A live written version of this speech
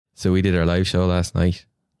So we did our live show last night.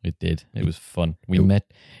 It did. It was fun. We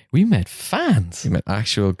met fans. We met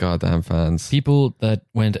actual goddamn fans. People that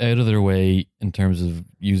went out of their way in terms of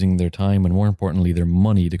using their time and, more importantly, their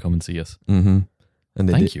money to come and see us. Mm-hmm. And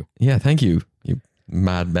thank you. Yeah, thank you, you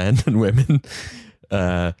mad men and women.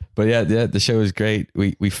 But yeah, the show was great.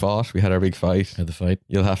 We fought. We had our big fight. Had the fight.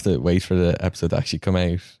 You'll have to wait for the episode to actually come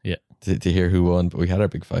out. Yeah. To hear who won. But we had our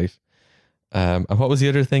big fight. And what was the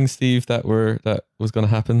other thing, Steve, that was going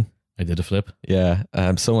to happen? I did a flip. Yeah.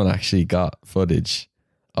 Someone actually got footage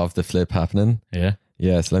of the flip happening. Yeah.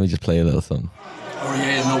 Yeah. So let me just play a little something. Oh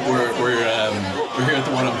yeah, no, we're here at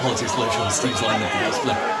the One on Politics live show. Steve's lined up for this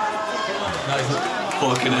flip.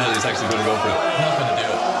 Fucking hell, he's actually going to go for it. He's not going to do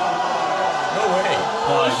it. No way.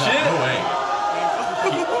 Oh shit. No way.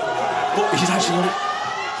 But he's actually going to.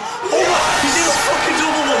 Oh, he did a fucking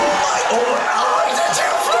double one. Oh, he did 2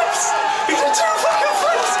 flips. He did 2 fucking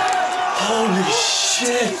flips. Holy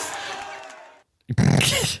shit.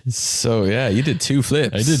 So yeah, you did 2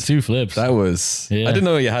 flips. I did 2 flips. That was. Yeah. I didn't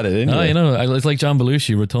know you had it in you. Oh, you know, it's like John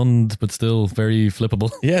Belushi, rotund but still very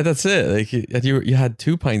flippable. Yeah, that's it. Like you had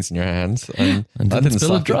 2 pints in your hands, and that didn't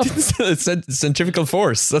spill a stop. drop. It's centrifugal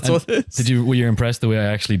force. That's what it is. Were you impressed the way I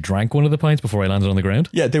actually drank one of the pints before I landed on the ground?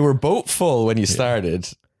 Yeah, they were both full when you started.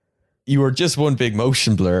 You were just one big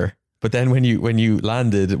motion blur. But then when you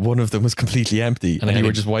landed, one of them was completely empty, and you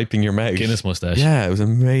were just wiping your mouth. Guinness mustache. Yeah, it was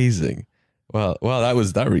amazing. Well,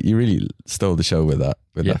 you really stole the show with that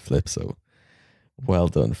flip. So, well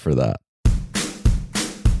done for that.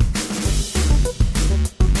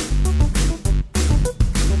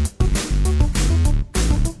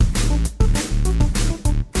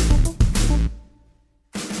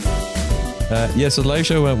 So the live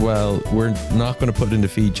show went well. We're not going to put it in the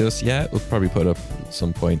feed just yet. We'll probably put it up at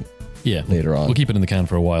some point. Yeah, later on. We'll keep it in the can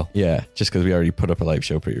for a while. Yeah, just because we already put up a live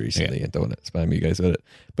show pretty recently and don't want to spam you guys with it.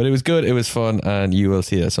 But it was good. It was fun, and you will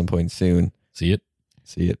see it at some point soon. See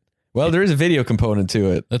it. Well, there is a video component to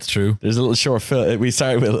it. That's true. There's a little short film. We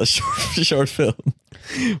started with a short film,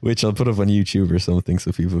 which I'll put up on YouTube or something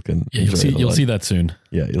so people can. Yeah, you'll see that soon.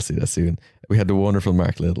 Yeah, you'll see that soon. We had the wonderful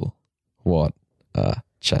Mark Little. What a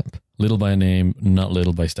champ! Little by name, not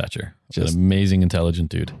little by stature. Just an amazing, intelligent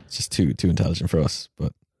dude. Just too intelligent for us,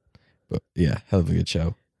 but yeah, hell of a good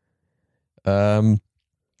show. I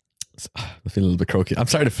feel a little bit croaky. I'm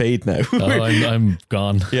starting to fade now. Oh, I'm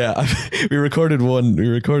gone. Yeah, we recorded one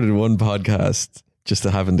podcast just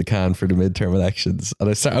to have in the can for the midterm elections, and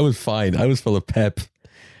I was fine. I was full of pep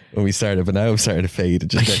when we started, but now I'm starting to fade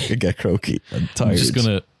and just get croaky and tired. I'm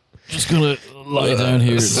just gonna lie down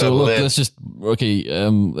here. So look, let's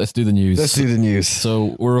do the news. Let's do the news.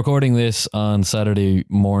 So we're recording this on Saturday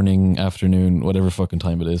morning, afternoon, whatever fucking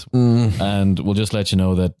time it is. And we'll just let you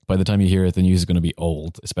know that by the time you hear it, the news is going to be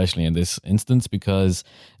old, especially in this instance, because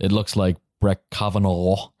it looks like Brett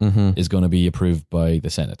Kavanaugh is going to be approved by the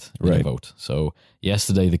Senate in a vote. So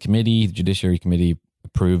yesterday, the Judiciary Committee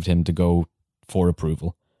approved him to go for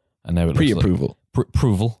approval. And now it pre-approval.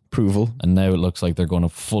 Approval. And now it looks like they're going to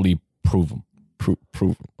fully prove him. Prove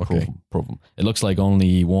him. It looks like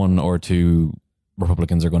only 1 or 2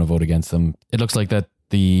 Republicans are going to vote against him. It looks like that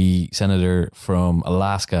the senator from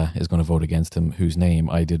Alaska is going to vote against him, whose name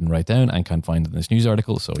I didn't write down and can't find in this news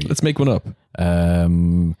article. So let's make one up.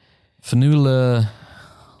 Fionnuala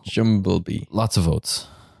Jumblebee. Lots of votes.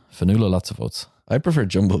 Fionnuala, lots of votes. I prefer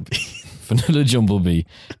Jumblebee. Fionnuala Jumblebee,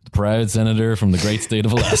 the proud senator from the great state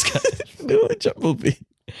of Alaska. Fionnuala Jumblebee.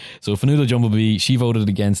 So Fionnuala Jumblebee, she voted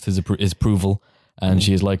against his approval, and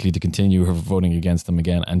she is likely to continue her voting against him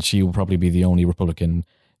again, and she will probably be the only Republican,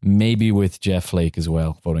 maybe with Jeff Flake as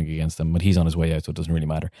well, voting against him, but he's on his way out, so it doesn't really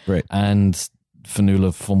matter. Right. And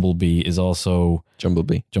Fionnuala Fumblebee is also...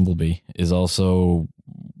 Jumblebee is also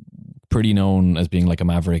pretty known as being like a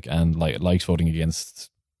maverick and likes voting against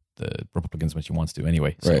the Republicans when she wants to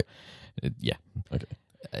anyway. So, right. Yeah. Okay.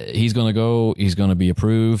 He's going to go. He's going to be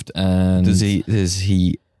approved. And does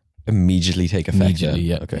he immediately take effect? Immediately,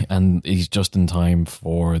 yeah. Okay. And he's just in time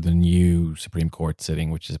for the new Supreme Court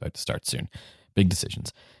sitting, which is about to start soon. Big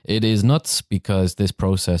decisions. It is nuts because this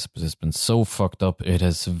process has been so fucked up. It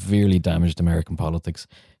has severely damaged American politics.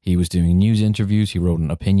 He was doing news interviews. He wrote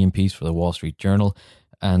an opinion piece for the Wall Street Journal,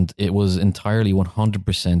 and it was entirely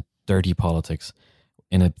 100% dirty politics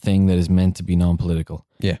in a thing that is meant to be non-political.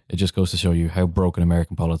 Yeah. It just goes to show you how broken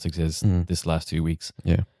American politics is this last 2 weeks.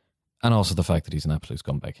 Yeah. And also the fact that he's an absolute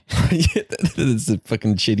scumbag. Yeah, it's a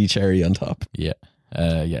fucking shitty cherry on top. Yeah.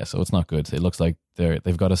 So it's not good. It looks like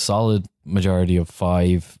they've got a solid majority of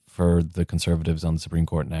 5 for the Conservatives on the Supreme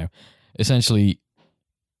Court now. Essentially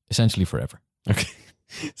forever. Okay.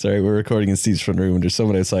 Sorry, we're recording in Steve's front room and there's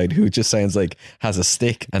someone outside who just sounds like has a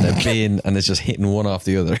stick and a bin and is just hitting one off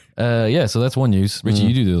the other. Yeah, so that's one news. Richie,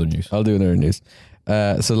 you do the other news. I'll do another news.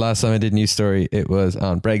 So last time I did a news story, it was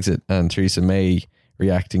on Brexit and Theresa May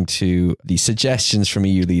reacting to the suggestions from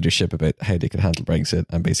EU leadership about how they could handle Brexit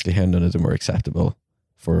and basically how none of them were acceptable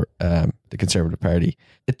for the Conservative Party.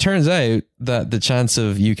 It turns out that the chance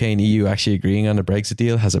of UK and EU actually agreeing on a Brexit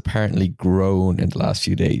deal has apparently grown in the last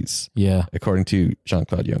few days. Yeah. According to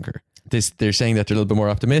Jean-Claude Juncker. They're saying that they're a little bit more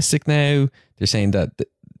optimistic now. They're saying that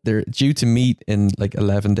they're due to meet in like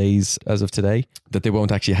 11 days as of today, that they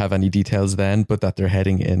won't actually have any details then, but that they're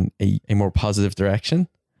heading in a more positive direction.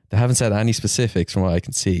 They haven't said any specifics from what I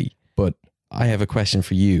can see, but I have a question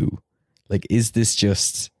for you. Like, is this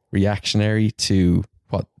just reactionary to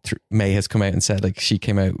what May has come out and said? Like, she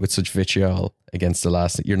came out with such vitriol against the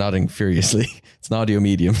last. You're nodding furiously. It's an audio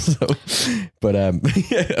medium, so. But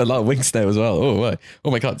a lot of winks now as well.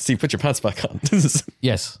 Oh my God, Steve, put your pants back on.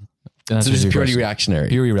 Yes. So this is purely reactionary.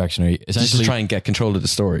 Purely reactionary. Just Essentially, to try and get control of the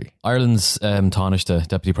story. Ireland's Taoiseach,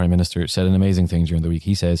 Deputy Prime Minister, said an amazing thing during the week.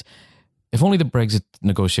 He says, if only the Brexit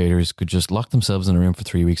negotiators could just lock themselves in a room for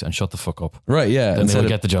 3 weeks and shut the fuck up. Right, yeah. Then they would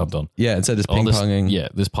get the job done. Yeah, instead of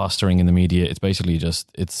ping-ponging. This posturing in the media, it's basically just,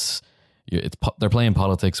 they're playing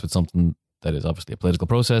politics with something that is obviously a political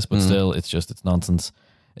process, but still, it's nonsense.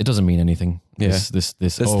 It doesn't mean anything. Yeah. That's the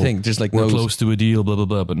thing. There's like we're close to a deal, blah, blah,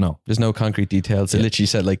 blah, but no. There's no concrete details. It literally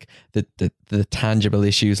said like the tangible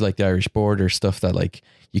issues like the Irish border stuff that like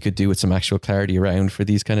you could do with some actual clarity around for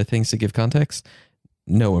these kind of things to give context.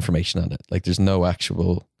 No information on it. Like there's no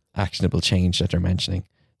actual actionable change that they're mentioning.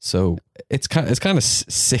 So it's kind of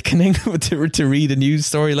sickening to read a news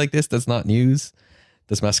story like this. That's not news.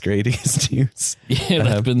 That's masquerading as news. Yeah,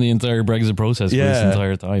 that's been the entire Brexit process for this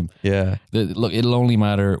entire time. Yeah. Look, it'll only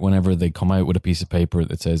matter whenever they come out with a piece of paper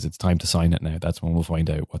that says it's time to sign it now. That's when we'll find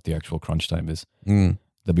out what the actual crunch time is.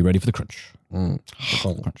 They'll be ready for the crunch.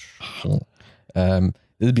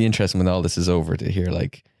 It'll be interesting when all this is over to hear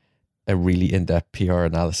like a really in-depth PR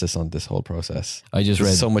analysis on this whole process. I just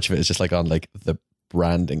read so much of it is just like on like the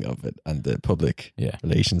branding of it and the public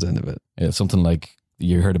relations end of it. Yeah, something like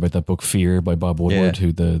you heard about that book Fear by Bob Woodward,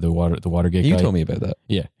 who the Watergate guy. You told me about that.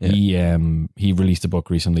 Yeah. He released a book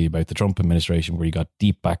recently about the Trump administration where he got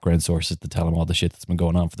deep background sources to tell him all the shit that's been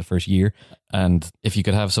going on for the first year. And if you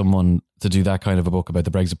could have someone to do that kind of a book about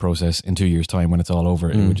the Brexit process in 2 years' time when it's all over,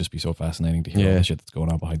 it would just be so fascinating to hear all the shit that's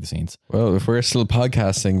going on behind the scenes. Well, if we're still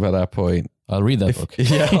podcasting by that point, I'll read that book.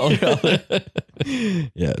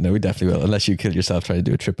 Yeah, no, we definitely will. Unless you kill yourself trying to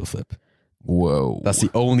do a triple flip. Whoa. That's the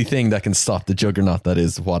only thing that can stop the juggernaut that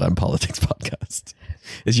is What I'm Politics podcast.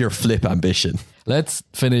 Is your flip ambition. Let's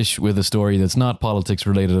finish with a story that's not politics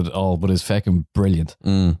related at all, but is fucking brilliant.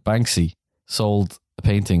 Banksy sold a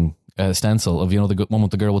painting, a stencil of, the one with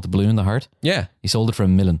the girl with the blue in the heart. Yeah. He sold it for $1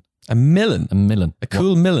 million. $1 million? $1 million. A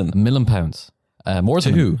cool million. £1 million. More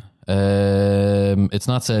than who? It's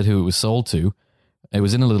not said who it was sold to. It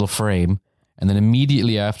was in a little frame, and then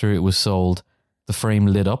immediately after it was sold, the frame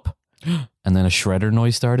lit up. And then a shredder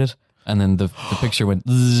noise started, and then the picture went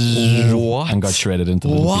and got shredded into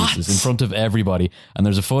little pieces in front of everybody. And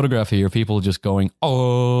there's a photograph here of people just going,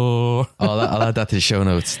 I'll add that to the show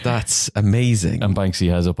notes. That's amazing. And Banksy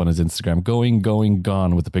has up on his Instagram, going,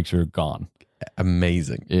 gone, with the picture gone.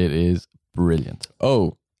 Amazing. It is brilliant.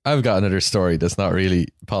 Oh, I've got another story that's not really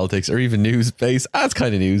politics or even news based. That's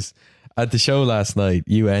kind of news. At the show last night,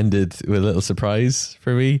 you ended with a little surprise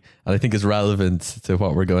for me, and I think it's relevant to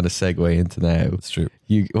what we're going to segue into now. It's true.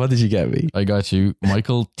 What did you get me? I got you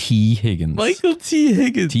Michael T. Higgins. Michael T.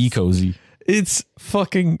 Higgins. T. Cozy. It's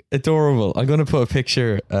fucking adorable. I'm going to put a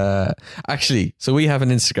picture. Actually, so we have an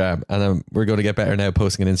Instagram, and we're going to get better now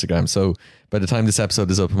posting an Instagram. So by the time this episode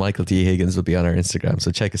is up, Michael T. Higgins will be on our Instagram.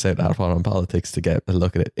 So check us out at What On Politics to get a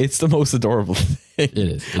look at it. It's the most adorable thing It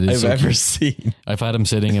is I've so ever cute. seen. I've had him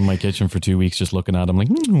sitting in my kitchen for 2 weeks just looking at him like,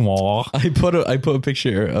 Mwah. I put a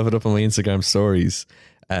picture of it up on my Instagram stories,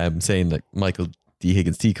 saying like Michael D.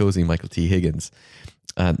 Higgins, T. Cozy, Michael T. Higgins.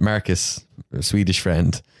 And Marcus, a Swedish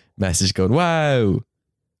friend, message going, wow,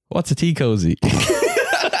 what's a tea cozy?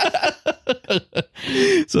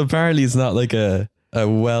 So apparently it's not like a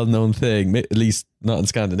well-known thing, at least not in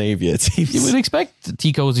Scandinavia, it seems. You would expect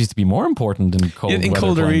tea cozies to be more important in cold in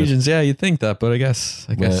colder regions. Yeah, you'd think that, but I guess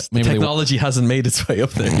the maybe technology hasn't made its way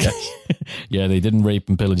up there yet. Yeah, they didn't rape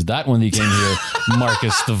and pillage that when they came here.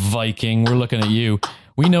 Marcus the Viking, we're looking at you.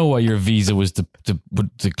 We know why your visa was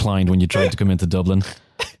declined when you tried to come into Dublin.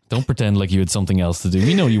 Don't pretend like you had something else to do.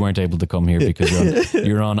 We know you weren't able to come here because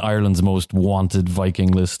you're on Ireland's most wanted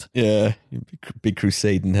Viking list. Yeah, big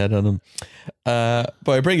crusading head on him. But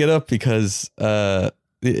I bring it up because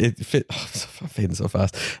it fit. I'm fading so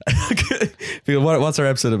fast. What's our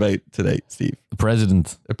episode about today, Steve? The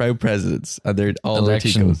president, About presidents and their all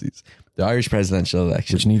Election. their tea cozies. The Irish presidential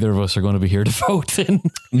election. which neither of us are going to be here to vote in.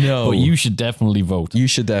 No, But you should definitely vote. you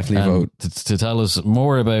should definitely And vote. To tell us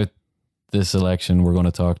more about this election, we're going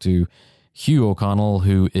to talk to Hugh O'Connell,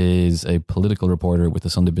 who is a political reporter with the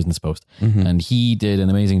Sunday Business Post. Mm-hmm. And he did an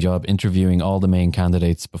amazing job interviewing all the main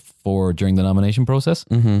candidates during the nomination process.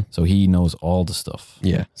 Mm-hmm. So he knows all the stuff.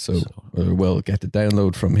 Yeah, so we'll get the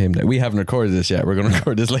download from him. Now, we haven't recorded this yet. We're going to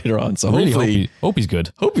record this later on. So Really hopefully, hope he's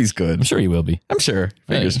good. hope he's good. I'm sure he will be. I'm sure.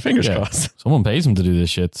 Fingers Yeah. crossed. Someone pays him to do this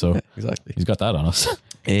shit, so Exactly. he's got that on us.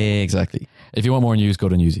 Exactly. If you want more news, go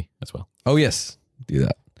to Newsy as well. Oh yes, do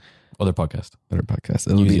that. Other podcast. Other podcast.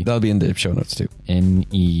 Newsy. That'll be in the show notes too.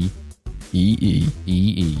 NEEEEEQ.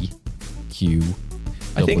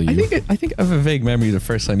 I think I have a vague memory the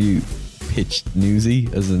first time you pitched Newsy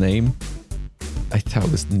as a name. I thought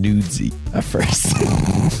it was Nudesy at first.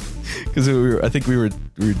 Because I think we were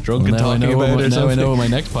drunk and talking about it or now I something. know what my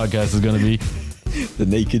next podcast is going to be. The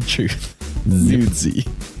naked truth. Nudesy.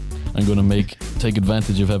 I'm going to take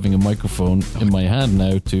advantage of having a microphone in my hand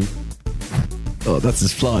now to... Oh, that's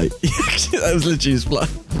his fly. That was literally his fly.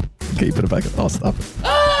 Okay, you put it back. Oh, stop it.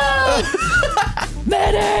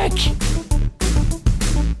 Medic!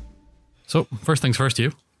 So, first things first,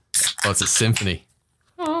 you. Oh, it's a symphony.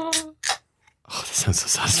 Oh, that sounds so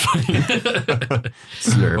satisfying.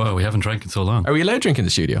 Slurp. Wow, we haven't drank in so long. Are we allowed to drink in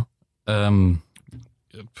the studio?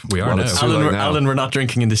 We are Well, now. it's too late now. Alan, we're not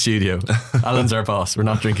drinking in the studio. Alan's our boss. We're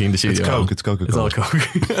not drinking in the studio. It's Coke. Alan. It's Coca-Cola. It's all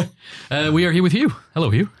Coke. We are here with Hugh. Hello,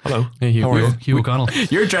 Hugh. Hello. Hey, Hugh. How are you? Hugh O'Connell.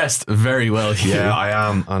 You're dressed very well, Hugh. Yeah, I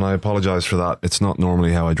am, and I apologise for that. It's not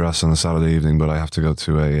normally how I dress on a Saturday evening, but I have to go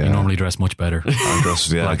to a. You normally dress much better. I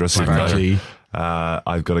dress even better. Actually,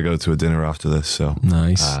 I've got to go to a dinner after this, so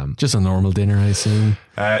nice. Just a normal dinner, I assume.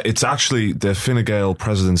 it's actually the Fine Gael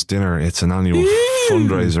President's Dinner. It's an annual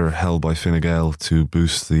fundraiser held by Fine Gael to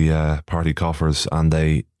boost the party coffers, and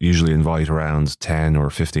they usually invite around 10 or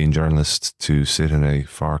 15 journalists to sit in a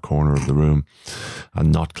far corner of the room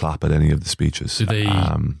and not clap at any of the speeches.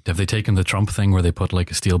 Have they taken the Trump thing where they put like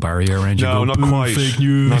a steel barrier around you? No, Go, not "Boo, quite. Fake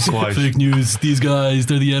news. Not quite. Fake news. These guys,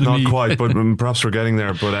 they're the enemy. Not quite, but perhaps we're getting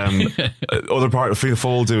there. But other part of Fianna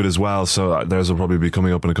Fáil do it as well, so theirs will probably be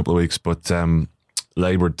coming up in a couple of weeks. But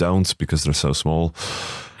Labour don't, because they're so small.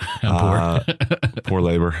 And poor. Poor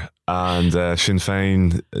Labour. And Sinn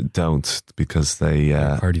Féin don't, because they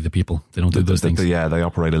Party of the people. They don't do those things. they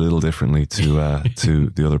operate a little differently to to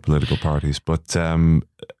the other political parties. But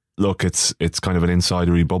look, it's kind of an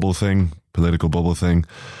insidery bubble thing, political bubble thing.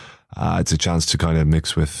 It's a chance to kind of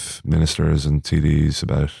mix with ministers and TDs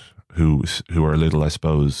about who are a little, I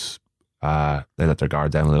suppose, they let their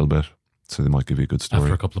guard down a little bit, so they might give you a good story.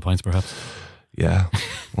 After a couple of pints, perhaps. Yeah,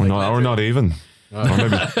 or not even. Or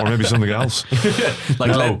maybe something else.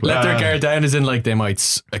 Like let their guard down as in like they might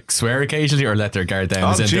swear occasionally, or let their guard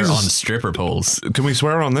down as in they're Jesus. on stripper poles. Can we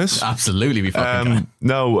swear on this? Absolutely, we fucking can.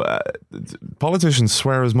 No, politicians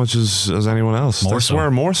swear as much as anyone else. More They so.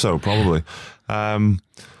 swear more so, probably.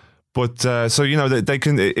 But so you know, they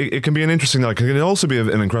can. It can be an interesting night. It can also be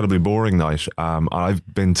an incredibly boring night. I've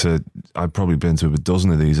probably been to a dozen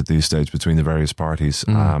of these at these stage between the various parties.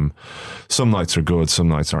 Some nights are good, some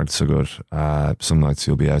nights aren't so good. Some nights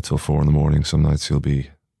you'll be out till 4 a.m. Some nights you'll be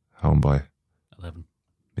home by 11.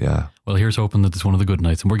 Yeah. Well, here's hoping that it's one of the good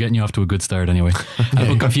nights, and we're getting you off to a good start anyway.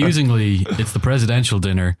 But confusingly, it's the presidential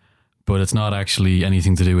dinner, but it's not actually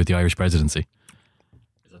anything to do with the Irish presidency.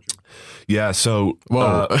 Yeah. So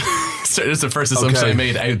Whoa. So this is the first assumption okay. I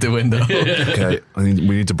made out the window. okay, we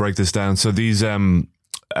need to break this down. So these, when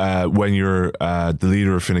you're the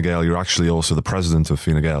leader of Fine Gael, you're actually also the president of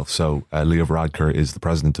Fine Gael. So Leo Varadkar is the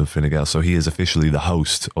president of Fine Gael. So he is officially the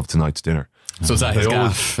host of tonight's dinner. So is that his They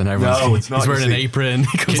always- gaff? And everyone's, No, it's not. he's wearing You an see- apron.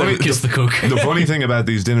 He comes out, Kiss the cook. The funny thing about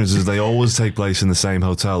these dinners is they always take place in the same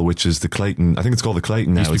hotel, which is the Clayton. I think it's called the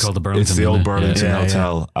Clayton now. Used to be It's- called the Burlington, It's the old didn't it? Burlington Yeah, yeah,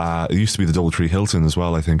 Hotel. It used to be the Doubletree Hilton as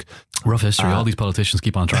well, I think. Rough history. All these politicians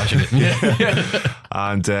keep on trashing it.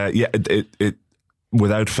 And it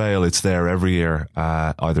without fail, it's there every year,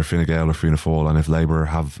 either Fine Gael or Fianna Fáil. And if Labour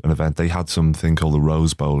have an event, they had something called the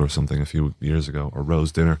Rose Bowl or something a few years ago, or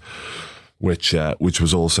Rose Dinner, which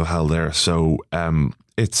was also held there. So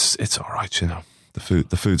it's all right, you know.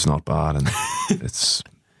 The food's not bad, and it's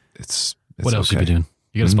What else okay. you be doing?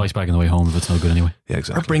 You get a spice bag on the way home if it's no good anyway. Yeah, Or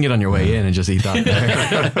exactly. bring it on your way in and just eat that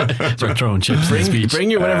there. Start throwing chips in the speech.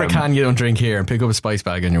 Bring your whatever can you don't drink here and pick up a spice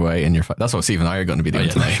bag on your way and you're fine. That's what Steve and I are going to be doing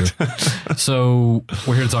tonight. Sure. So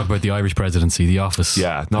we're here to talk about the Irish presidency, the office.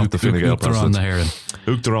 Yeah, not the Fine Gael Uachtaráin na president.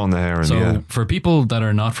 hÉireann. Uachtaráin na hÉireann, So yeah. for people that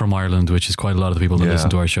are not from Ireland, which is quite a lot of the people that Yeah. listen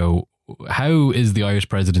to our show, how is the Irish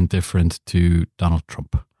president different to Donald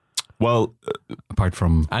Trump? Well, Apart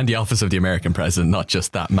from And the office of the American president, not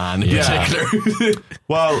just that man in particular.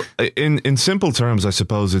 well, in simple terms, I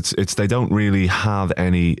suppose it's they don't really have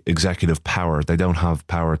any executive power. They don't have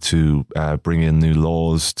power to bring in new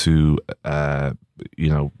laws, to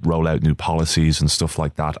roll out new policies and stuff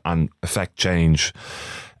like that, and affect change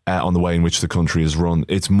on the way in which the country is run.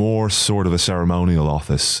 It's more sort of a ceremonial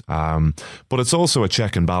office, but it's also a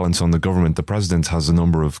check and balance on the government. The president has a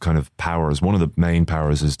number of kind of powers. One of the main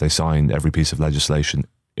powers is they sign every piece of legislation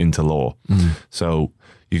into law. So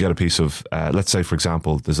you get a piece of, let's say, for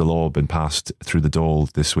example, there's a law been passed through the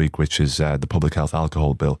Dáil this week, which is the Public Health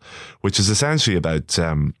Alcohol Bill, which is essentially about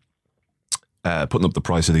putting up the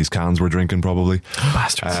price of these cans we're drinking, probably.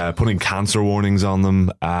 bastards. Putting cancer warnings on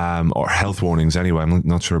them, or health warnings anyway. I'm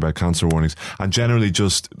not sure about cancer warnings. And generally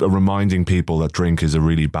just reminding people that drink is a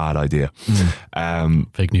really bad idea.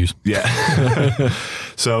 Fake news. Yeah.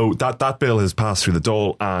 So that bill has passed through the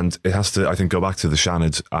Dáil, and it has to, I think, go back to the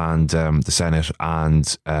Seanad and the Senate. And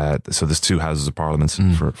so there's two houses of Parliament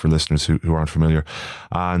for listeners who aren't familiar.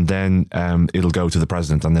 And then it'll go to the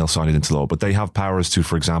president and they'll sign it into law. But they have powers to,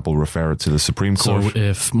 for example, refer it to the Supreme Court. So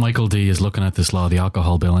if Michael D is looking at this law, the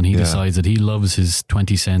alcohol bill, and he decides that he loves his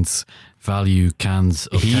 20 cents value cans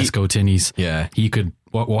of Tesco tinnies, he could,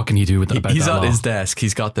 what can he do with about He's that at law? his desk.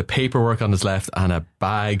 He's got the paperwork on his left and a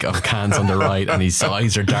bag of cans on the right, and his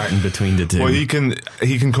eyes are darting between the two. Well, he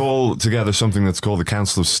can call together something that's called the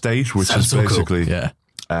Council of State, which Sounds is so cool. basically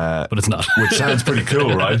But it's not. which sounds pretty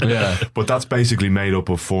cool, right? Yeah. But that's basically made up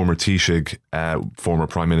of former Taoiseach, former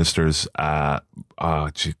prime ministers.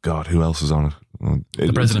 God, who else is on it?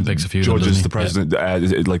 The president picks a few of them, judges. doesn't The he?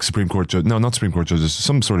 president, like Supreme Court judge. No, not Supreme Court judges.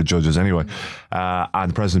 Some sort of judges, anyway. And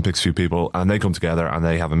the president picks a few people, and they come together and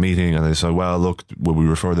they have a meeting, and they say, "Well, look, will we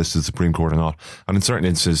refer this to the Supreme Court or not?" And in certain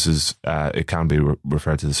instances, it can be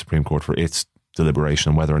referred to the Supreme Court for its deliberation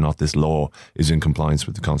on whether or not this law is in compliance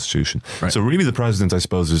with the Constitution. Right. So really the president, I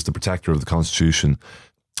suppose, is the protector of the Constitution.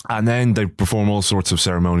 And then they perform all sorts of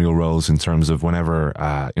ceremonial roles in terms of whenever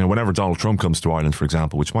Donald Trump comes to Ireland, for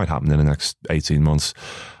example, which might happen in the next 18 months,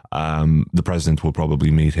 the president will probably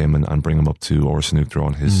meet him and bring him up to Urs An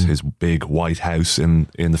Uachtaráin, his big white house in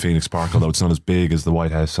the Phoenix Park, although it's not as big as the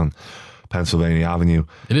White House on Pennsylvania Avenue.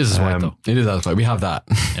 It is as white, though. It is that way. We have that.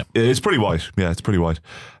 It's pretty white. Yeah, it's pretty white.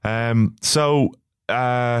 So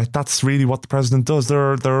that's really what the president does.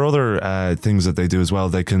 There are other things that they do as well.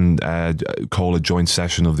 They can call a joint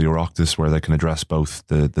session of the Oireachtas where they can address both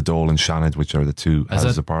the Dáil and Seanad, which are the two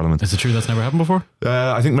houses of Parliament. Is it true that's never happened before?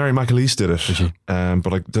 I think Mary McAleese did it,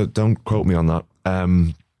 but don't quote me on that.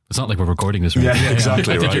 It's not like we're recording this, right? Yeah,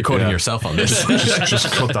 exactly. I think right, you're quoting yeah. yourself on this.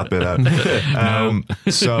 just cut that bit out.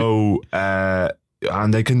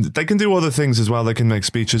 And they can do other things as well. They can make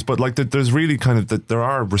speeches, but like there's really there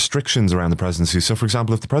are restrictions around the presidency. So, for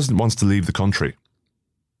example, if the president wants to leave the country,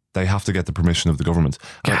 they have to get the permission of the government.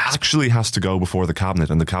 And it actually has to go before the cabinet,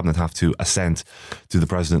 and the cabinet have to assent to the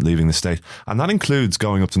president leaving the state, and that includes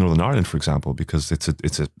going up to Northern Ireland, for example, because it's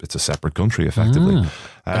a separate country effectively.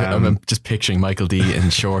 I'm just picturing Michael D in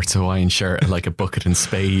shorts, Hawaiian shirt, and like a bucket and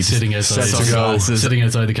spade, Sitting outside, sunglasses, sitting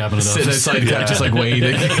outside the cabinet sitting office. outside, just like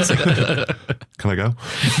waiting. It's like, Can I go?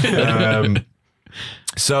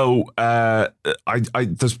 So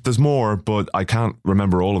there's more, but I can't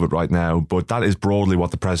remember all of it right now. But that is broadly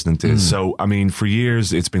what the president is. So I mean, for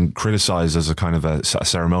years it's been criticised as a kind of a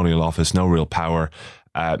ceremonial office, no real power.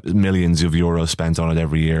 Millions of euros spent on it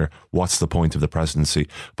every year. What's the point of the presidency?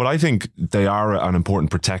 But I think they are an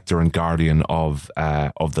important protector and guardian of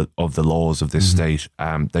the laws of this state.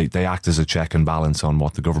 They act as a check and balance on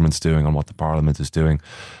what the government's doing, on what the parliament is doing.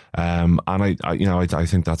 And I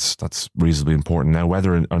think that's reasonably important. Now,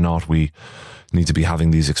 whether or not we need to be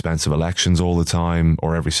having these expensive elections all the time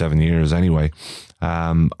or every 7 years anyway.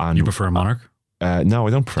 And You prefer a monarch? no, I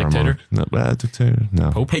don't prefer Dictator? a monarch. No, dictator.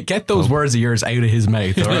 No. hey, get those words of yours out of his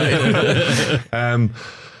mouth, all right?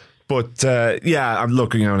 But I'm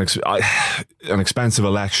looking at an expensive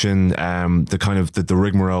election, the kind of the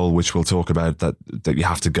rigmarole which we'll talk about that you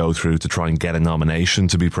have to go through to try and get a nomination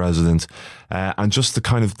to be president, and just the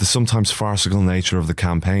kind of the sometimes farcical nature of the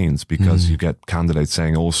campaigns, because you get candidates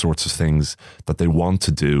saying all sorts of things that they want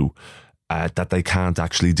to do, that they can't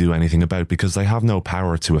actually do anything about because they have no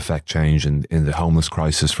power to affect change in the homeless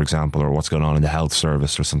crisis, for example, or what's going on in the health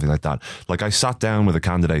service or something like that. Like I sat down with a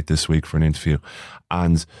candidate this week for an interview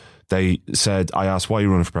and they said, I asked, why are you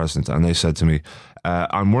running for president? And they said to me,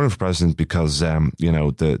 I'm running for president because, you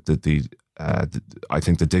know, I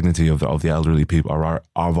think the dignity of the elderly people, or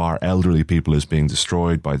of our elderly people, is being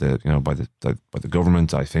destroyed by the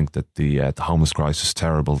government. I think that the homeless crisis is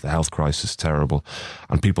terrible, the health crisis is terrible,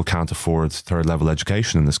 and people can't afford third level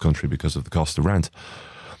education in this country because of the cost of rent.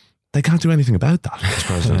 They can't do anything about that as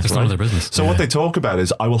president. It's none of their business. So what they talk about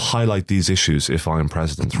is, I will highlight these issues if I am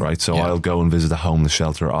president, right? So I'll go and visit a homeless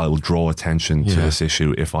shelter. I will draw attention to this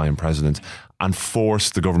issue if I am president, and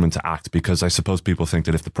force the government to act, because I suppose people think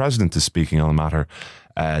that if the president is speaking on a matter,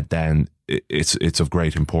 then it's of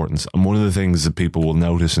great importance. And one of the things that people will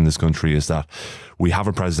notice in this country is that we have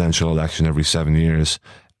a presidential election every 7 years.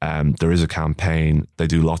 There is a campaign, they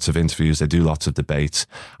do lots of interviews, they do lots of debates,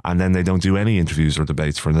 and then they don't do any interviews or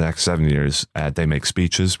debates for the next 7 years. They make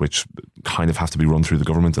speeches which kind of have to be run through the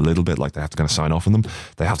government a little bit, like they have to kind of sign off on them.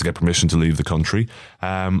 They have to get permission to leave the country,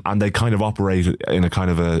 and they kind of operate in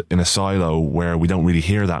a silo where we don't really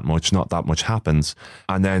hear that much, not that much happens,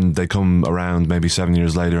 and then they come around maybe 7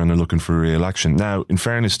 years later and they're looking for re-election. Now, in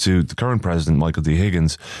fairness to the current president, Michael D.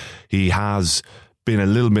 Higgins, he has been a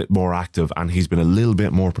little bit more active, and he's been a little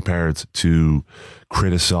bit more prepared to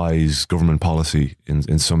criticise government policy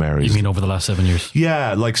in some areas. You mean over the last 7 years?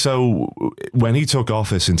 Yeah, like, so when he took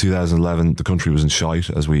office in 2011, the country was in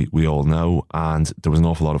shite, as we all know, and there was an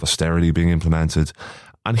awful lot of austerity being implemented,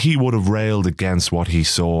 and he would have railed against what he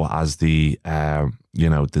saw as the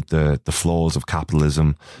flaws of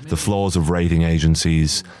capitalism, the flaws of rating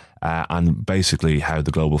agencies, and basically how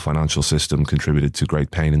the global financial system contributed to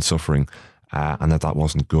great pain and suffering. And that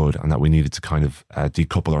wasn't good, and that we needed to kind of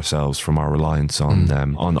decouple ourselves from our reliance on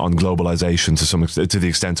globalization to some extent, to the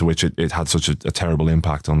extent to which it had such a terrible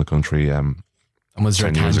impact on the country. And was there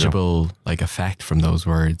a tangible effect from those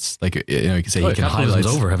words? Like, you know, you can say you can highlight.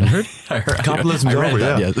 Capitalism's over, haven't you heard? Capitalism's over,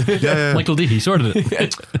 yeah. Michael D. He sorted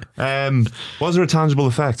it. Was there a tangible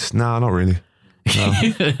effect? No, not really. No.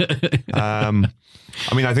 I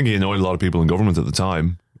mean, I think he annoyed a lot of people in government at the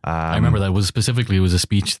time. I remember that it was a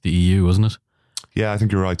speech to the EU, wasn't it? Yeah, I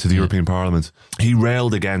think you're right, to the European Parliament. He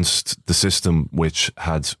railed against the system which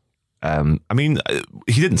had, he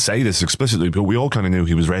didn't say this explicitly, but we all kind of knew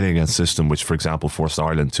he was railing against a system which, for example, forced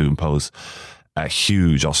Ireland to impose a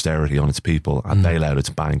huge austerity on its people and bail out its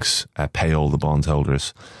banks, pay all the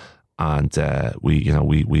bondholders. And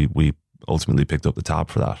we ultimately picked up the tab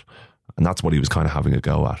for that. And that's what he was kind of having a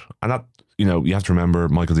go at. And that, you know, you have to remember,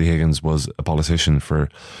 Michael D. Higgins was a politician for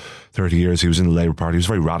 30 years. He was in the Labour Party. He was a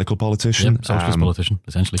very radical politician. Yep, socialist politician,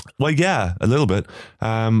 essentially. Well, yeah, a little bit.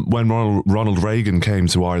 When Ronald Reagan came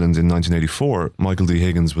to Ireland in 1984, Michael D.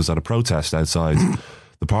 Higgins was at a protest outside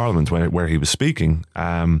the Parliament where he was speaking,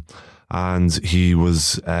 and he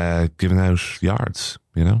was giving out yards,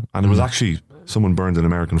 you know, and it was actually... someone burned an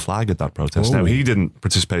American flag at that protest. Now, he didn't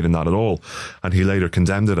participate in that at all, and he later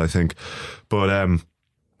condemned it, I think. But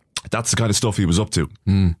that's the kind of stuff he was up to.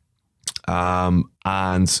 And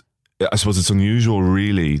I suppose it's unusual,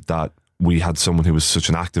 really, that we had someone who was such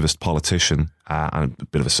an activist politician and a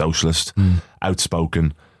bit of a socialist,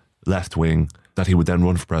 outspoken, left-wing, that he would then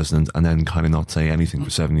run for president and then kind of not say anything for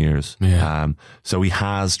 7 years. So he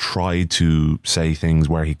has tried to say things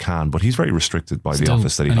where he can, but he's very restricted by the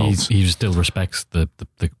office that he holds. He still respects the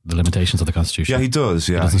limitations of the Constitution. Yeah, he does.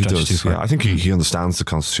 Yeah, he does. Yeah, I think he understands the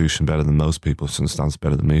Constitution better than most people. He understands it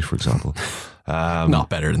better than me, for example. Not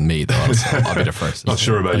better than me, though. I'll be the first. Not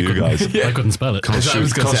sure about you guys. I couldn't spell it.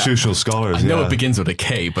 Constitutional scholars. I know it begins with a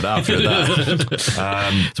K, but after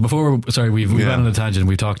that. So before, we've went on a tangent.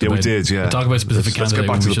 We talked about. We did. Yeah. We talked about a specific candidate. Let's get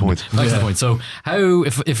back to the point. Back to the point. So, how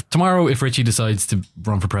if tomorrow if Richie decides to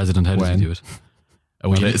run for president, how does he do it?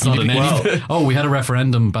 It's not an any. We had a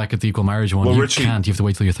referendum back at the equal marriage one. Well, Richie, can't. You have to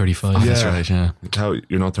wait till you're 35. Yeah. That's right, yeah. How,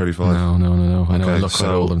 you're not 35? No. I know I look quite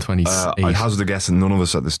old. I'm 28. I hazard a guess that none of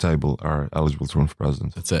us at this table are eligible to run for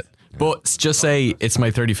president. That's it. Yeah. But just say it's my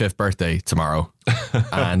 35th birthday tomorrow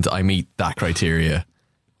and I meet that criteria.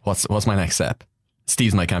 What's my next step?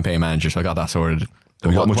 Steve's my campaign manager, so I got that sorted.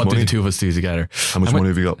 What do the two of us do together? How much money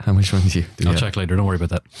have you got? How much money do you? I'll check later. Don't worry about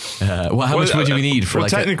that. How much would you need for? Well,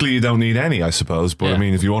 technically, you don't need any, I suppose. But I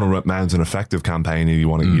mean, if you want to mount an effective campaign, and you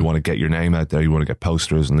want to get your name out there, you want to get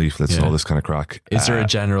posters and leaflets and all this kind of crack. Is there a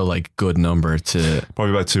general good number to?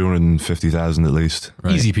 Probably about 250,000 at least.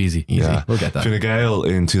 Right. Easy peasy. Yeah, we'll get that. Fine Gael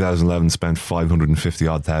in 2011 spent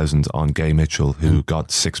 550,000 on Gay Mitchell, who got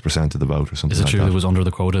 6% of the vote or something. Is it true that it was under the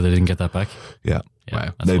quota? They didn't get that back. Yeah.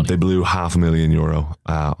 Yeah, They blew €500,000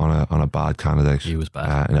 on a bad candidate. He was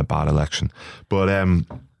bad in a bad election. But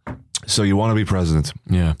so you want to be president?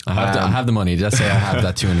 Yeah, I have the money. Just say I have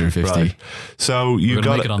that 250. Right. So you've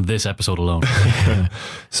got to make it on this episode alone.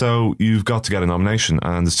 So you've got to get a nomination,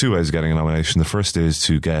 and there's two ways of getting a nomination. The first is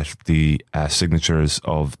to get the signatures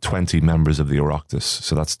of 20 members of the Oireachtas.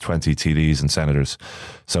 So that's 20 TDs and senators.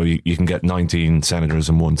 So you can get 19 senators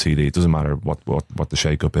and 1 TD. It doesn't matter what the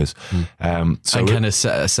shake-up is. So and can a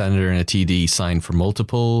senator and a TD sign for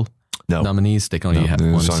multiple nominees? They can only have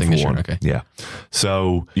one signature. Okay. Yeah.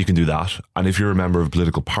 So you can do that. And if you're a member of a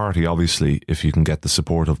political party, obviously, if you can get the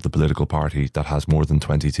support of the political party that has more than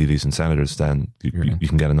 20 TDs and senators, then you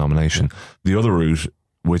can get a nomination. Yeah. The other route,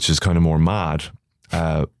 which is kind of more mad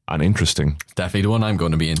and interesting, definitely the one I'm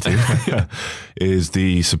going to be into, is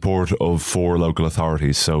the support of 4 local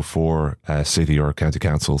authorities. So 4 city or county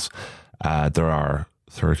councils. There are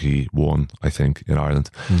 31, I think, in Ireland.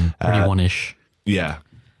 31-ish. Yeah.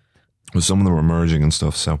 Well, some of them are merging and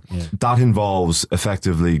stuff. So that involves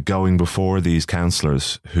effectively going before these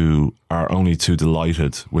councillors who are only too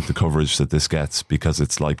delighted with the coverage that this gets, because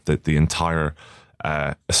it's like the entire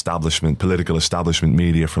political establishment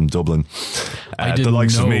media from Dublin, the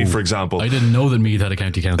likes of me, for example. I didn't know that Meath had a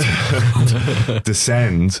county council.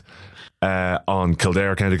 Descend on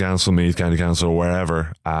Kildare County Council, Meath County Council, or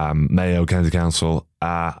wherever, Mayo County Council,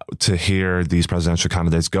 to hear these presidential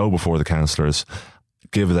candidates go before the councillors,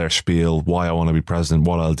 give their spiel, why I want to be president,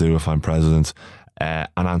 what I'll do if I'm president, and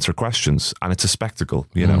answer questions. And it's a spectacle,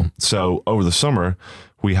 you know. So over the summer,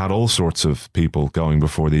 we had all sorts of people going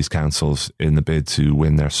before these councils in the bid to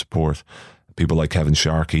win their support. People like Kevin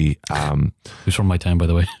Sharkey. Who's from my town, by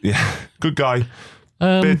the way. Yeah, good guy.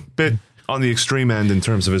 Bit on the extreme end in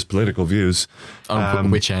terms of his political views.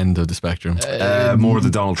 On which end of the spectrum? More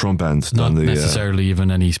the Donald Trump end. Not than necessarily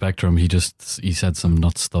even any spectrum. He said some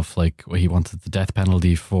nuts stuff like he wanted the death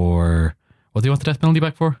penalty for... What do you want the death penalty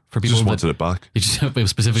back for? For people just wanted it back. He just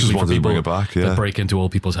specifically for people to bring it back, that break into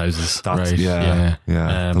old people's houses. Right? Yeah.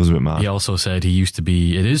 That was a bit mad. He also said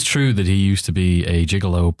it is true that he used to be a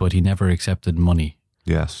gigolo, but he never accepted money.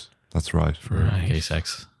 Yes, that's right. For gay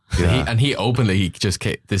sex. Yeah. He openly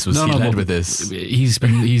led with this. He's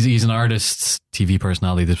an artist, TV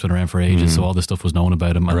personality that's been around for ages, so all this stuff was known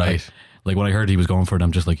about him. Right. Like when I heard he was going for it,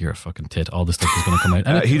 I'm just like, you're a fucking tit. All this stuff is going to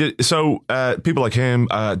come out. He did. So people like him.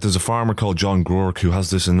 There's a farmer called John Groark who has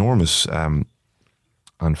this enormous and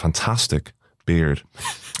fantastic beard.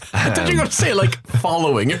 I thought you were going to say like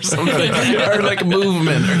following or something, or like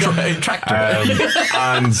movement or tractor,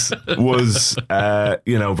 and was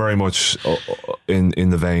very much in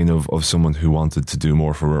the vein of someone who wanted to do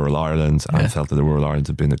more for rural Ireland and felt that the rural Ireland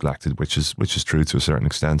had been neglected, which is true to a certain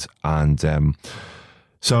extent. And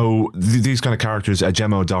so these kind of characters,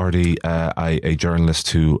 Gemma O'Doherty, a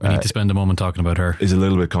journalist who we need to spend a moment talking about her, is a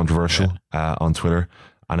little bit controversial on Twitter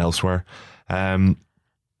and elsewhere, and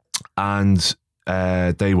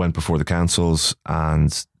they went before the councils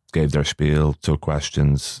and gave their spiel, took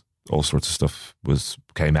questions, all sorts of stuff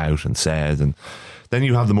came out and said. And then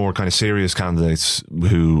you have the more kind of serious candidates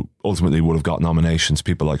who ultimately would have got nominations,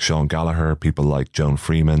 people like Sean Gallagher, people like Joan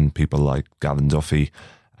Freeman, people like Gavin Duffy,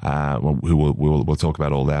 who we'll talk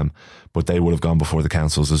about all them, but they would have gone before the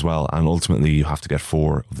councils as well. And ultimately you have to get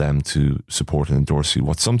 4 of them to support and endorse you.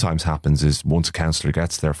 What sometimes happens is once a councillor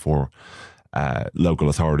gets their 4 local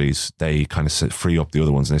authorities, they kind of free up the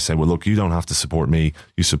other ones and they say, well, look, you don't have to support me,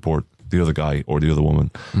 you support the other guy or the other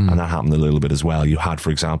woman. And that happened a little bit as well. You had, for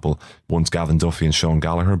example, once Gavin Duffy and Sean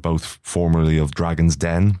Gallagher, both formerly of Dragon's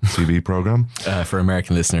Den TV programme. For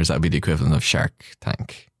American listeners, that would be the equivalent of Shark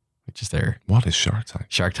Tank, which is their... What is Shark Tank?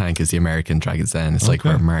 Shark Tank is the American Dragon's Den. It's like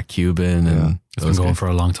where Mark Cuban and... It's been going for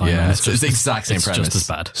a long time. Yeah, it's the exact same premise. It's just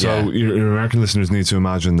as bad. So your American listeners need to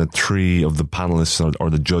imagine that 3 of the panelists or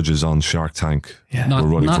the judges on Shark Tank were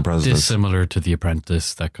running for president. Not dissimilar to The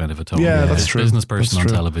Apprentice, that kind of a tone. Yeah, that's true. Business person on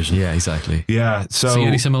television. Yeah, exactly. Yeah. So see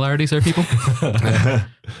any similarities there, people?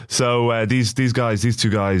 So these two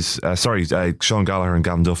guys, Sean Gallagher and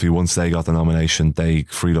Gavin Duffy, once they got the nomination, they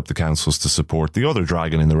freed up the councils to support the other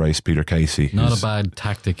dragon in the race, Peter Casey. Not a bad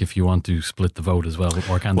tactic if you want to split the vote as well with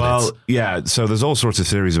more candidates. Well, yeah. So there's all sorts of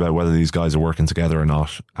theories about whether these guys are working together or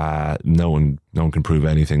not. No one can prove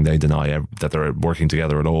anything. They deny that they're working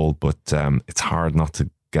together at all. But it's hard not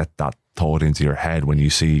to get that thought into your head when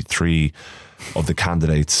you see 3 of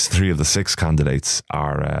the 6 candidates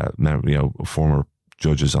are former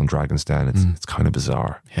judges on Dragon's Den. It's kind of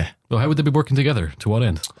bizarre. Yeah. Well, how would they be working together? To what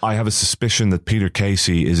end? I have a suspicion that Peter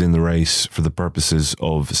Casey is in the race for the purposes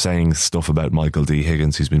of saying stuff about Michael D.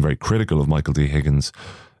 Higgins. He's been very critical of Michael D. Higgins.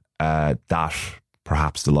 That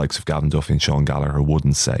perhaps the likes of Gavin Duffy and Sean Gallagher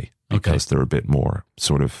wouldn't say, because they're a bit more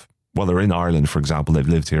sort of, well, they're in Ireland, for example. They've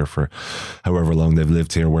lived here for however long they've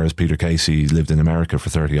lived here, whereas Peter Casey lived in America for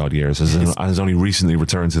 30 odd years and has only recently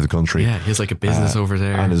returned to the country. Yeah, he has like a business over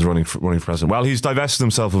there. And is running for president. Well, he's divested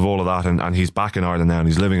himself of all of that and he's back in Ireland now and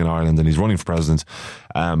he's living in Ireland and he's running for president.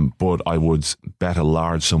 But I would bet a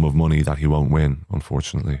large sum of money that he won't win,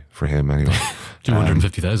 unfortunately, for him anyway.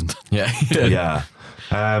 250,000. Yeah.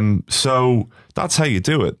 So that's how you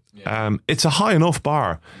do it. It's a high enough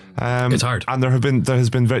bar. It's hard. And there has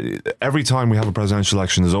been every time we have a presidential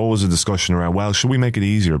election, there's always a discussion around, well, should we make it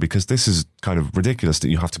easier? Because this is kind of ridiculous that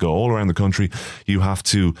you have to go all around the country. You have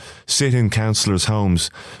to sit in councillors'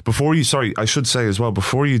 homes before you, I should say as well,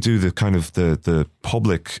 before you do the kind of the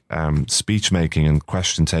public speech making and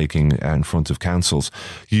question taking in front of councils,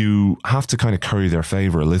 you have to kind of curry their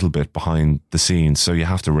favour a little bit behind the scenes. So you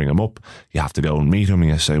have to ring them up. You have to go and meet them.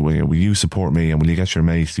 And you say, will you support me? And will you get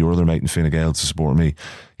your other mate in Fine Gael to support me?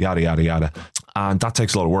 Yada, yada, yada. And that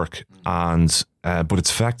takes a lot of work. And but it's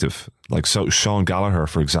effective. Like, so Sean Gallagher,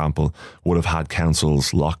 for example, would have had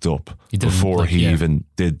councils locked up before he even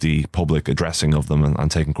did the public addressing of them and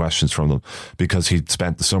taking questions from them, because he'd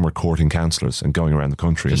spent the summer courting councillors and going around the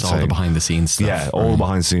country. Just and all saying, the behind the scenes stuff. Yeah, all the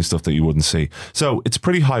behind the scenes stuff that you wouldn't see. So it's a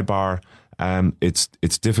pretty high bar.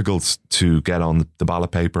 It's difficult to get on the ballot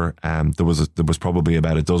paper. There was probably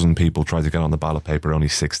about a dozen people tried to get on the ballot paper. Only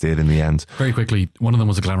 6 did in the end. Very quickly, one of them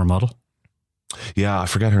was a glamour model. Yeah, I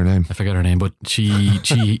forget her name. But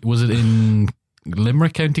she was it in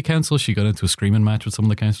Limerick County Council? She got into a screaming match with some of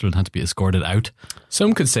the councillors and had to be escorted out.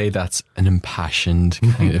 Some could say that's an impassioned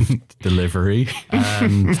kind of delivery.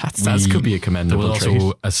 That could be a commendable trait.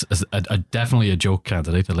 There was also definitely a joke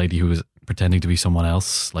candidate, a lady who was pretending to be someone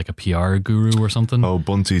else, like a PR guru or something. Oh,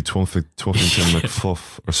 Bunty Twiffington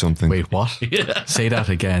McFuff or something. Wait, what? Yeah. Say that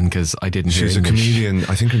again, because I didn't hear She's English. A comedian.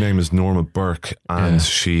 I think her name is Norma Burke, and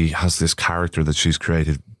she has this character that she's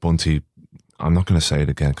created, Bunty. I'm not going to say it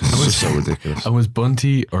again because it's just so ridiculous. Was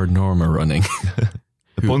Bunty or Norma running?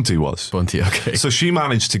 Bunty was. Bunty, okay. So she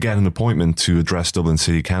managed to get an appointment to address Dublin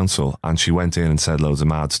City Council, and she went in and said loads of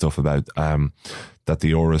mad stuff about that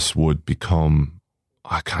the Áras would become,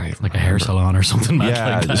 I can't even like a hair salon or something.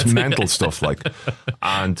 Yeah, like just mental stuff like.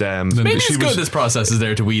 And maybe it's good this process is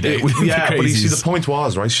there to weed out. Yeah, but you see, the point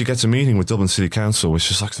was, right, she gets a meeting with Dublin City Council,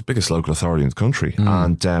 which is like the biggest local authority in the country,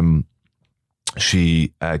 and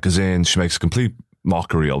she goes in, she makes a complete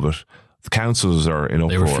mockery of it. The councils are in uproar.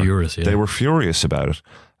 They were furious. Yeah. They were furious about it.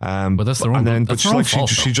 But that's their own.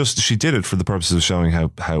 She did it for the purposes of showing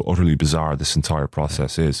how utterly bizarre this entire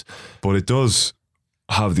process is. But it does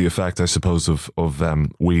have the effect, I suppose, of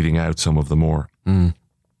weeding out some of the more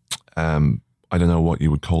I don't know what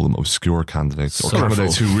you would call them, obscure candidates, or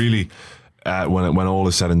candidates who really when all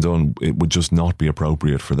is said and done, it would just not be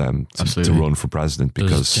appropriate for them to run for president.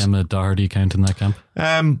 Because does Gemma Doherty count in that camp?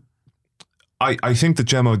 I think that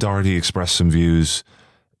Gemma Doherty expressed some views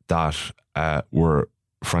that were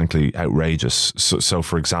frankly outrageous. So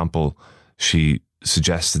for example, she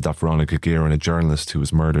suggested that Veronica Guerin, a journalist who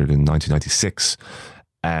was murdered in 1996,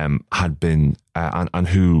 had been and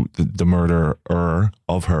who the murderer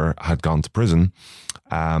of her had gone to prison,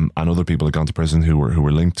 and other people had gone to prison who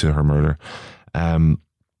were linked to her murder.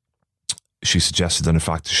 She suggested that in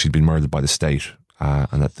fact she'd been murdered by the state,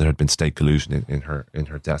 and that there had been state collusion in her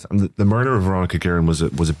death. And the murder of Veronica Guerin was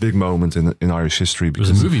a big moment in Irish history. Because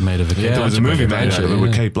there was a movie made of it. Yeah, there was a movie made of it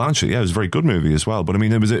with Cate Blanchett. Yeah, it was a very good movie as well. But I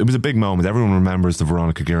mean, it was a big moment. Everyone remembers the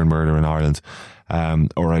Veronica Guerin murder in Ireland,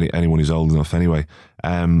 or anyone who's old enough anyway.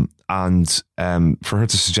 And for her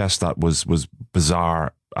to suggest that was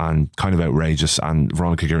bizarre and kind of outrageous. And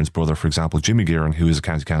Veronica Guerin's brother, for example, Jimmy Guerin, who is a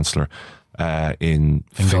county councillor in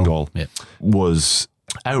Fingal, was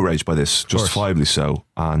outraged by this, justifiably so,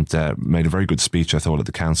 and made a very good speech, I thought, at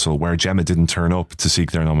the council, where Gemma didn't turn up to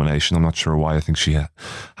seek their nomination. I'm not sure why. I think she had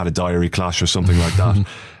a diary clash or something like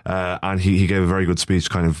that. And he gave a very good speech,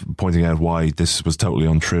 kind of pointing out why this was totally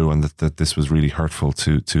untrue, and that this was really hurtful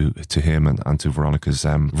to him and to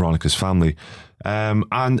Veronica's family.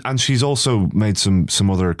 And she's also made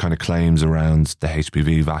some other kind of claims around the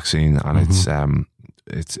HPV vaccine, and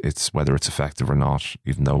it's whether it's effective or not,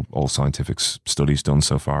 even though all scientific studies done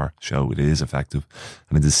so far show it is effective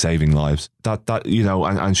and it is saving lives. That you know,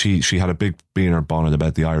 and she had a big bee in her bonnet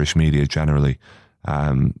about the Irish media generally.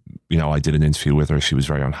 You know, I did an interview with her. She was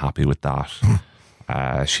very unhappy with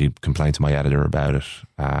that. She complained to my editor about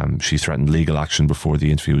it. She threatened legal action before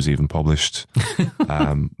the interview was even published.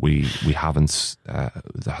 We haven't.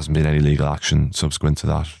 There hasn't been any legal action subsequent to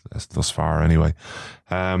that thus far, anyway.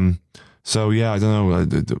 So yeah, I don't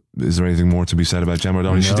know. Is there anything more to be said about Gemma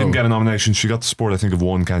O'Doherty? No. She didn't get a nomination. She got the support, I think, of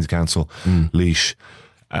one county council, Laois.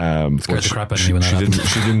 Scared the crap out of me when that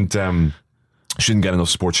happened. She didn't get enough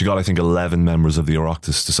support. She got, I think, 11 members of the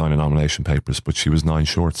Oireachtas to sign a nomination papers, but she was 9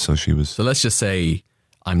 short. So she was. So let's just say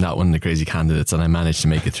I'm not one of the crazy candidates, and I managed to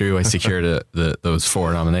make it through. I secured those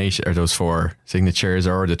 4 nominations, or those 4 signatures,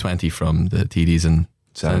 or the 20 from the TDs and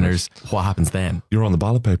senators. What happens then? You're on the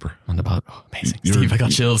ballot paper. On the ballot. Oh, amazing. Steve, I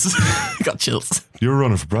got chills. I got chills. You're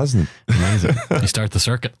running for president. Amazing. You start the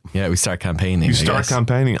circuit. Yeah, we start campaigning. You start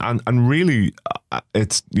campaigning, and really,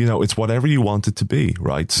 it's it's whatever you want it to be,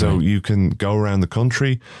 right? So you can go around the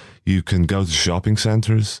country. You can go to shopping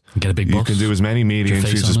centres. Get a big bus. You can do as many media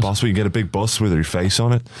interviews as possible. You can get a big bus with your face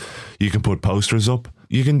on it. You can put posters up.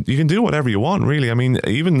 You can do whatever you want, really. I mean,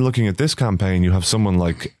 even looking at this campaign, you have someone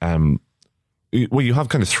like you have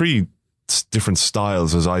kind of 3 different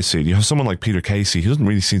styles as I see it. You have someone like Peter Casey, who doesn't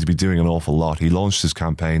really seem to be doing an awful lot. He launched his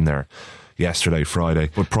campaign there yesterday, Friday.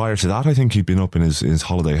 But prior to that, I think he'd been up in his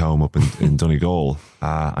holiday home up in Donegal,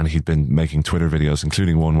 and he'd been making Twitter videos,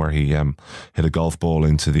 including one where he hit a golf ball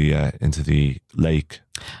into the lake.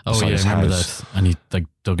 Oh yeah, I remember that. And he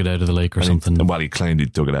dug it out of the lake or something. He claimed he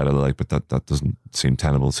dug it out of the lake, but that doesn't seem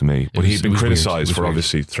tenable to me. But he'd been criticised for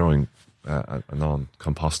obviously throwing a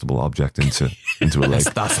non-compostable object into a lake.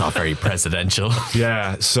 That's not very presidential.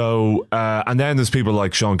 Yeah. So and then there's people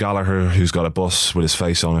like Sean Gallagher, who's got a bus with his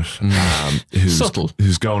face on it,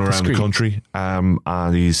 who's going around the country, and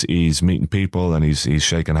he's meeting people and he's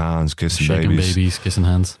shaking hands, kissing babies, kissing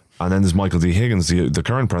hands. And then there's Michael D. Higgins, the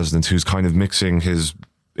current president, who's kind of mixing his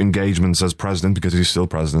engagements as president, because he's still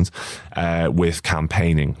president, with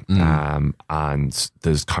campaigning, and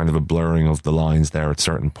there's kind of a blurring of the lines there at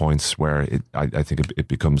certain points where I think it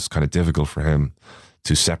becomes kind of difficult for him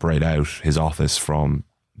to separate out his office from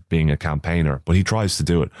being a campaigner, but he tries to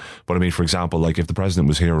do it. But I mean, for example, like if the president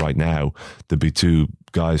was here right now, there'd be 2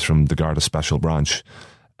 guys from the Garda Special Branch,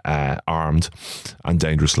 armed and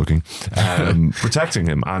dangerous looking, protecting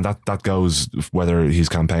him, and that goes whether he's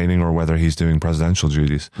campaigning or whether he's doing presidential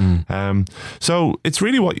duties. So it's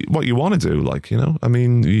really what you want to do, like, I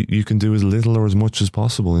mean, you can do as little or as much as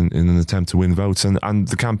possible in an attempt to win votes, and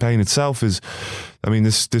the campaign itself is, I mean,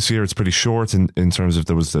 this year it's pretty short in terms of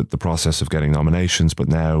there was the process of getting nominations, but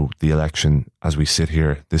now the election, as we sit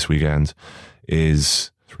here this weekend, is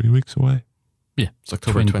 3 weeks away. Yeah, it's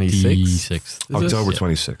October 26th. October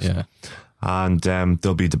 26th. Yeah. And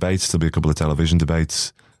there'll be debates. There'll be a couple of television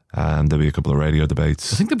debates. There'll be a couple of radio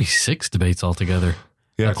debates. I think there'll be 6 debates altogether.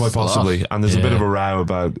 Yeah, that's quite possibly. And there's a bit of a row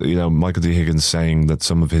about, Michael D. Higgins saying that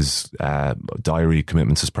some of his diary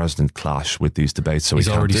commitments as president clash with these debates, so he's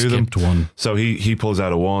he can't already do skipped them. One. So he pulls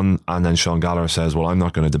out of one, and then Sean Gallagher says, well, I'm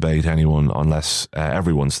not going to debate anyone unless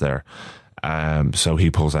everyone's there. So he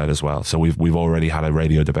pulls out as well. So we've already had a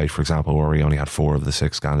radio debate, for example, where we only had 4 of the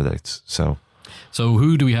 6 candidates. So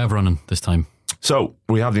who do we have running this time? So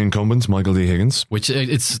we have the incumbent, Michael D. Higgins. Which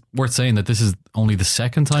it's worth saying that this is only the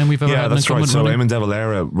 2nd time we've ever had an incumbent running. running. So Eamon De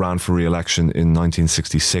Valera ran for re-election in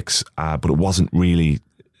 1966, but it wasn't really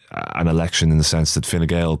an election in the sense that Fine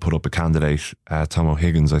Gael put up a candidate, Tom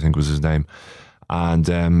O'Higgins, I think was his name.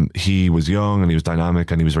 And he was young and he was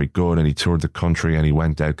dynamic and he was very good and he toured the country and he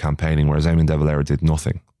went out campaigning, whereas Eamon De Valera did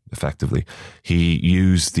nothing, effectively. He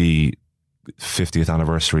used the 50th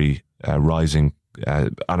anniversary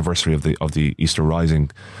anniversary of the Easter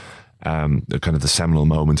Rising, kind of the seminal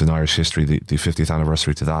moment in Irish history, the 50th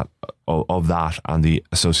anniversary to that of that and the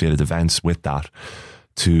associated events with that,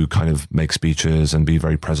 to kind of make speeches and be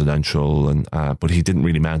very presidential, and but he didn't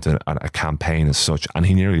really mount a campaign as such, and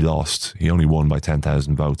he nearly lost. He only won by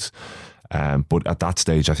 10,000 votes. But at that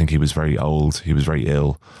stage, I think he was very old. He was very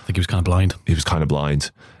ill. I think he was kind of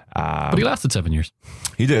blind. But he lasted 7 years.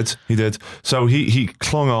 He did. So he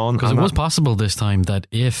clung on. Because it was possible this time that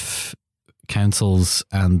if councils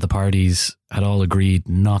and the parties had all agreed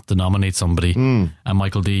not to nominate somebody, and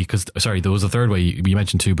Michael D, there was a third way, you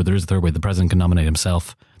mentioned 2, but there is a third way, the president can nominate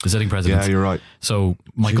himself, the sitting president. Yeah, you're right. So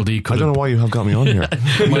Michael D could. I don't know why you have got me on here.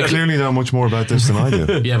 You clearly know much more about this than I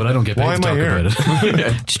do. Yeah, but I don't get paid to talk about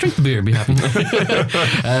it. Just drink the beer and be happy.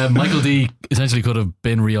 Michael D essentially could have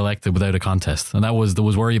been re-elected without a contest, and there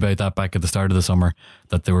was worry about that back at the start of the summer,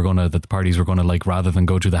 that the parties were going to, like, rather than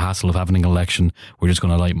go through the hassle of having an election, we're just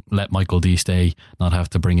going to let Michael D stay, not have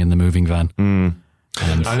to bring in the moving van.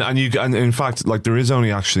 And in fact, like, there is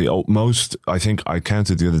only actually I think I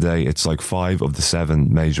counted the other day, it's like 5 of the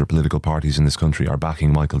 7 major political parties in this country are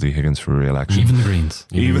backing Michael D. Higgins for re-election. Even the Greens.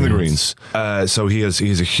 Even the Greens. So he has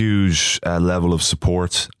a huge level of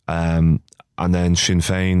support. And then Sinn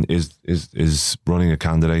Féin is running a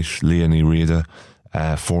candidate, Leah Ní Riada,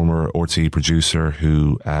 former RTE producer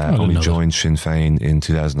who only joined Sinn Féin in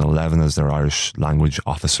 2011 as their Irish language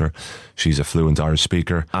officer. She's a fluent Irish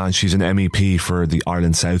speaker, and she's an MEP for the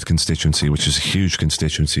Ireland South constituency, which is a huge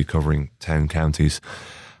constituency covering 10 counties.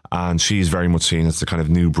 And she's very much seen as the kind of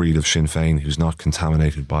new breed of Sinn Féin who's not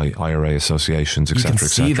contaminated by IRA associations, etc. You can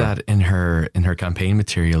see that in her campaign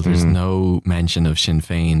material. There's no mention of Sinn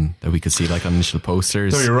Féin that we could see like on initial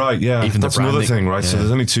posters. No, you're right. Yeah, Even that's the another branding. thing, right? So Yeah.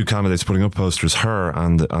 there's only two candidates putting up posters: her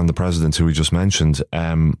and the president, who we just mentioned.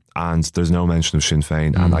 And there's no mention of Sinn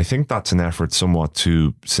Féin. And I think that's an effort, somewhat,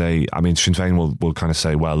 to say. I mean, Sinn Féin will kind of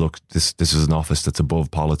say, well, look, this is an office that's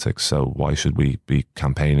above politics, so why should we be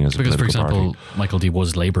campaigning as a Because, for political example, party? Michael D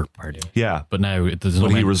was Labour Party. Yeah. But now there's no But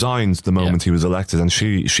he men- resigned the moment he was elected, and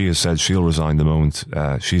she has said she'll resign the moment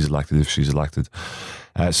she's elected, if she's elected.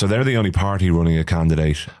 So they're the only party running a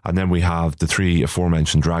candidate, and then we have the three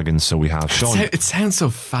aforementioned dragons. So we have Sean. It sounds so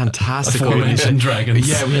fantastic. Aforementioned dragons.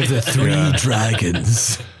 Yeah, we have the three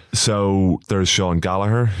dragons. So there's Sean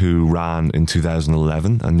Gallagher, who ran in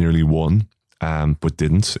 2011 and nearly won, but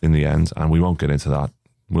didn't in the end. And we won't get into that,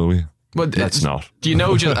 will we? But Let's not. Do you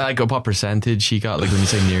know just like what percentage he got? Like when you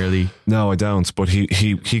say nearly. No, I don't. But he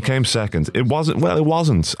came second. It wasn't. Well, it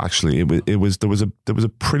wasn't actually. It was. There was a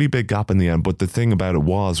pretty big gap in the end. But the thing about it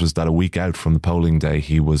was that a week out from the polling day,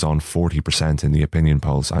 he was on 40% in the opinion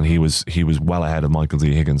polls, and he was well ahead of Michael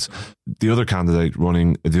D. Higgins. The other candidate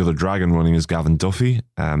running, the other dragon running, is Gavin Duffy,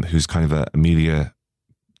 who's kind of a media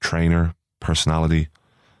trainer, personality,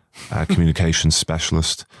 communications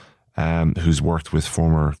specialist. Who's worked with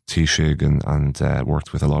former Taoiseach and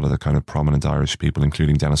worked with a lot of the kind of prominent Irish people,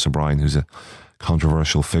 including Dennis O'Brien, who's a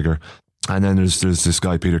controversial figure. And then there's this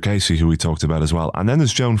guy, Peter Casey, who we talked about as well. And then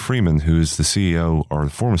there's Joan Freeman, who is the CEO or the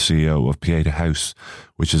former CEO of Pieta House,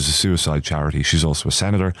 which is a suicide charity. She's also a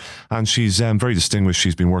senator, and she's very distinguished.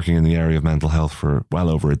 She's been working in the area of mental health for well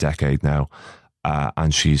over a decade now.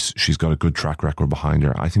 And she's got a good track record behind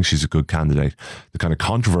her. I think she's a good candidate. The kind of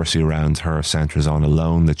controversy around her centres on a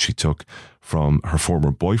loan that she took from her former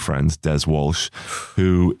boyfriend, Des Walsh,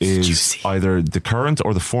 who is either the current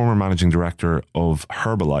or the former managing director of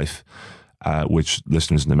Herbalife, which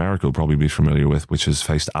listeners in America will probably be familiar with, which has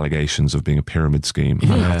faced allegations of being a pyramid scheme and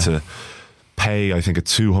had to pay, I think, a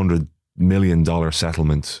 $200 million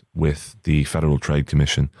settlement with the Federal Trade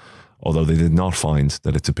Commission. Although they did not find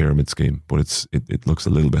that it's a pyramid scheme, but it looks a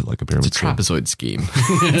little bit like a pyramid It's a scheme. trapezoid scheme.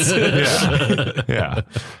 Yeah.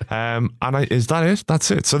 Is that it? That's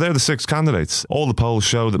it. So they're the six candidates. All the polls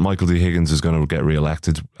show that Michael D. Higgins is going to get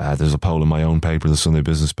re-elected. There's a poll in my own paper, the Sunday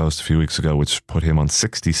Business Post, a few weeks ago, which put him on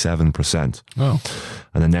 67%. Oh.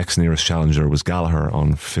 And the next nearest challenger was Gallagher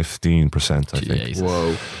on 15%, I think. Jesus.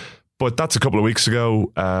 Whoa. But that's a couple of weeks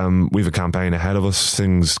ago. We have a campaign ahead of us.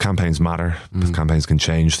 Campaigns matter. Campaigns can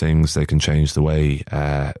change things. They can change the way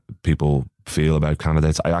people feel about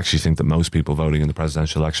candidates. I actually think that most people voting in the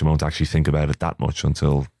presidential election won't actually think about it that much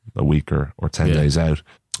until a week or 10 days out.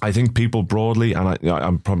 I think people broadly, and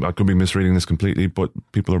I could be misreading this completely, but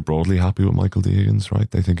people are broadly happy with Michael D. Higgins, right?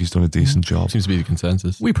 They think he's done a decent job. Seems to be the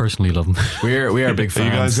consensus. We personally love him. We are big Are fans.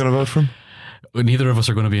 you guys going to vote for him? Neither of us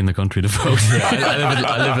are going to be in the country to vote.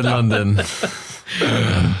 I live in London.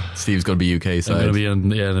 Steve's going to be UK I'm side. going to be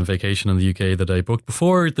on a vacation in the UK that I booked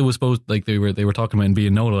before there was supposed, like they were talking about it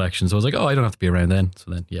being no election. So I was like, oh, I don't have to be around then.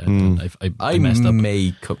 So then, I messed up.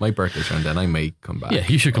 may my birthday's around then. I may come back. Yeah,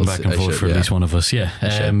 you should come back and vote for at least one of us. Yeah.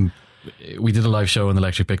 We did a live show on the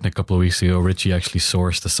Electric Picnic a couple of weeks ago. Richie actually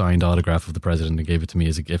sourced a signed autograph of the president and gave it to me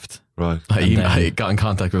as a gift. Right. I got in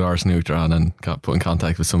contact with Ars Neutron and got put in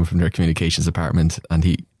contact with someone from their communications department, and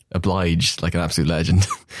he obliged like an absolute legend.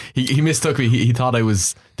 he mistook me. He thought I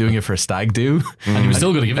was doing it for a stag do, And he was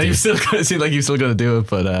still going to give it to and he you. was still going to seem like he was still going to do it,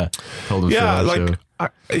 but told him Yeah, for that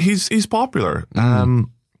like show. he's popular.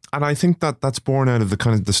 And I think that's born out of the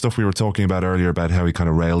kind of the stuff we were talking about earlier about how he kind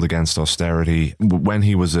of railed against austerity when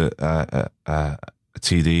he was a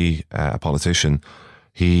TD, a politician.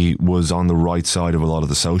 He was on the right side of a lot of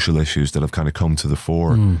the social issues that have kind of come to the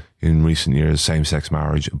fore in recent years: same-sex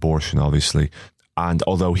marriage, abortion, obviously. And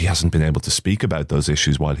although he hasn't been able to speak about those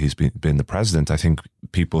issues while he's been the president, I think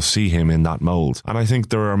people see him in that mold. And I think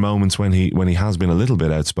there are moments when he has been a little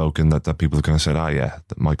bit outspoken that people have kind of said,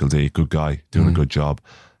 that Michael D, good guy, doing a good job.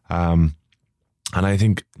 And I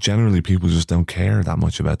think generally people just don't care that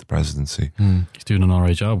much about the presidency. He's doing an all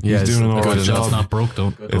right job. Yeah, He's doing an all right If job. it's not broke,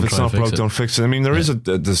 don't If it's try not to broke, fix it. don't fix it. I mean, there is a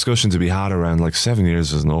discussion to be had around like 7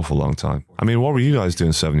 years is an awful long time. I mean, what were you guys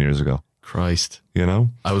doing 7 years ago? Christ. You know?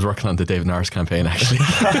 I was working on the David Norris campaign, actually.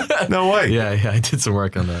 No way. yeah, I did some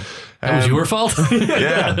work on that. That was your fault.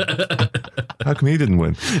 Yeah. How come he didn't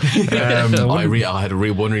win? I had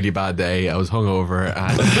one really bad day. I was hungover,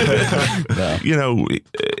 and You know,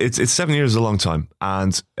 it's 7 years is a long time,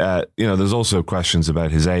 and you know, there's also questions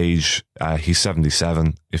about his age. He's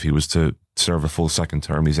 77. If he was to serve a full second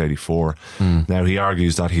term, he's 84. Now he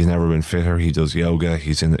argues that he's never been fitter. He does yoga.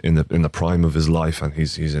 He's in the prime of his life, and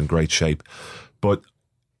he's in great shape. But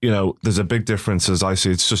you know, there's a big difference, as I see.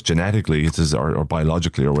 It's just genetically, or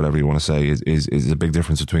biologically, or whatever you want to say, is a big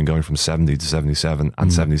difference between going from 70 to 77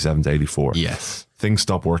 and 77 to 84. yes, Things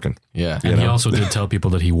stop working. yeah. And he also did tell people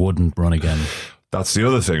that he wouldn't run again. That's the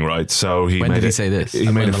other thing, right? So When did he say this?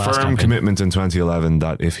 He made a the last firm campaign. commitment in 2011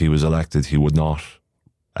 that if he was elected, he would not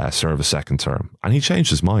serve a second term, and he changed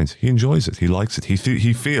his mind. He enjoys it. He likes it. He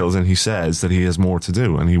feels and he says that he has more to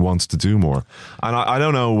do, and he wants to do more. And I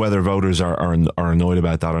don't know whether voters are annoyed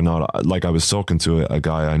about that or not. Like, I was talking to a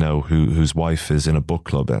guy I know whose wife is in a book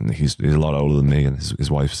club, and he's a lot older than me, and his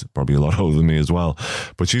wife's probably a lot older than me as well.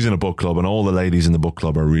 But she's in a book club, and all the ladies in the book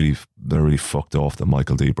club are really fucked off that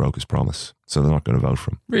Michael D broke his promise, so they're not going to vote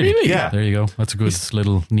for him. Really? Yeah. There you go. That's a good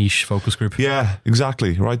little niche focus group. Yeah,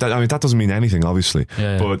 exactly. Right. That doesn't mean anything, obviously,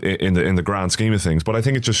 Yeah. but in the grand scheme of things. But I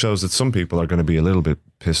think it just shows that some people are going to be a little bit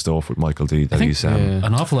pissed off with Michael D. That think- he's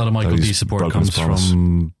An awful lot of Michael That D he's support broken his comes promise.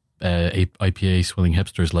 from IPA swilling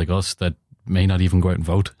hipsters like us that may not even go out and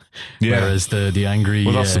vote. Yeah. Whereas the angry...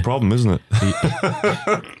 Well, that's the problem, isn't it?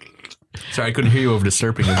 Sorry, I couldn't hear you over the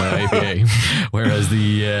slurping in my IPA. Whereas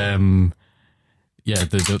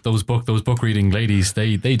those book reading ladies,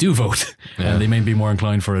 they do vote, and they may be more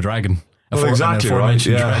inclined for a dragon. Well, exactly, an right?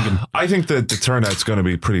 aforementioned Yeah. dragon. I think that the turnout's going to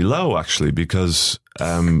be pretty low, actually, because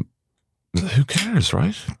who cares,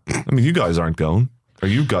 right? I mean, you guys aren't going, or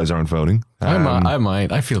you guys aren't voting. I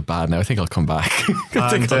might. I feel bad now. I think I'll come back. We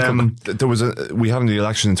had the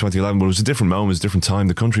election in 2011, but it was a different moment, it was a different time.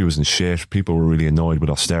 The country was in shit. People were really annoyed with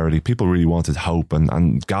austerity. People really wanted hope,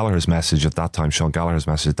 and Gallagher's message at that time, Sean Gallagher's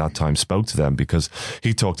message at that time, spoke to them because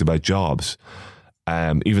he talked about jobs.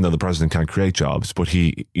 Even though the president can't create jobs, but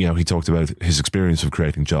he talked about his experience of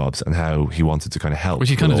creating jobs and how he wanted to kind of help. Which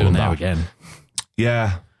he's kind of with all doing now that. again.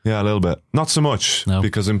 Yeah, a little bit. Not so much, No.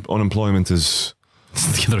 because unemployment is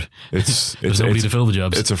There's nobody to fill the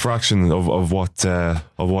jobs. It's a fraction of what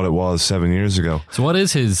it was 7 years ago. So what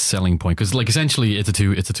is his selling point? Because like essentially it's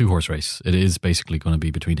a two horse race. It is basically going to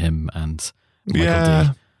be between him and Michael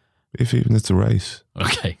D. If even it's a race.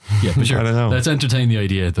 Okay, yeah, but sure. I don't know. Let's entertain the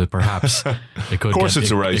idea that perhaps it could. Of course,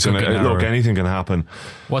 it's a race, and look, anything can happen.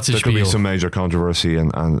 What's his There could be spiel? some major controversy,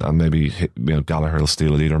 and maybe Gallagher will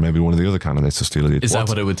steal a lead, or maybe one of the other candidates will steal a lead. Is that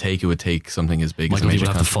what it would take? It would take something as big Michael as a D major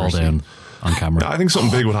would have to fall controversy. down on camera. I think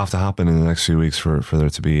something big would have to happen in the next few weeks for there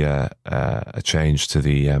to be a change to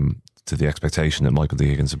the expectation that Michael D.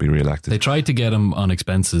 Higgins will be re-elected. They tried to get him on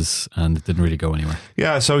expenses and it didn't really go anywhere.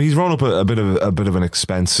 Yeah, so he's run up a bit of an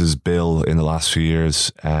expenses bill in the last few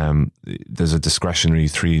years. There's a discretionary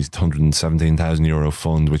 €317,000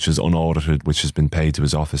 fund which is unaudited, which has been paid to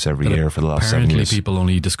his office every year for the last 7 Apparently, years. people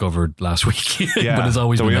only discovered last week, Yeah, but it's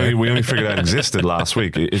always so been we there. only figured out it existed last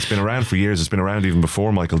week. It's been around for years. It's been around even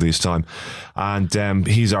before Michael D's time, and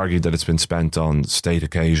he's argued that it's been spent on state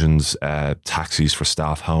occasions, taxis for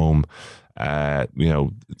staff home,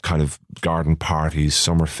 kind of garden parties,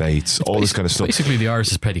 summer fetes, all this kind of stuff. Basically, the Irish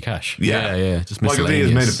is petty cash. Yeah. Just Michael D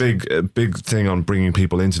has miscellaneous. made a big thing on bringing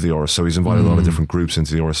people into the Oris, so he's invited a lot of different groups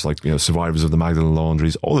into the Oris, like survivors of the Magdalen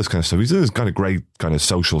Laundries, all this kind of stuff. He's doing this kind of great kind of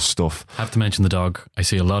social stuff. Have to mention the dog. I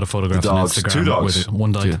see a lot of photographs The on dogs. Instagram. 2 dogs. With it.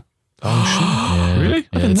 One died. Oh shit! Really?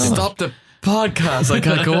 Yeah, it's Stop the podcast. I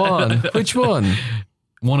can't go on. Which one?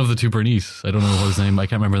 one of the two Bernice. I don't know what his name. I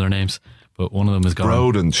can't remember their names, but one of them is gone.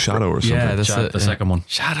 Road and Shadow or something. Yeah, that's the second one.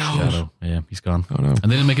 Shadow. Yeah, he's gone. Oh, no. And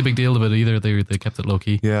they didn't make a big deal of it either. They kept it low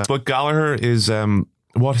key. Yeah, but Gallagher is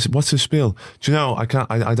what's his spiel? Do you know? I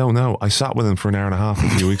don't know. I sat with him for an hour and a half a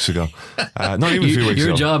few weeks ago. Not even a few weeks Your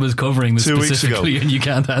ago. job is covering this 2 weeks ago. specifically, and you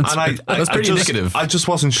can't answer. And That's pretty indicative. I just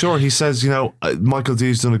wasn't sure. He says, Michael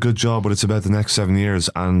D's done a good job, but it's about the next 7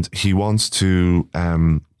 years, and he wants to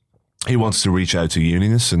reach out to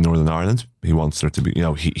unionists in Northern Ireland. He wants there to be,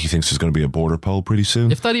 he thinks there's going to be a border poll pretty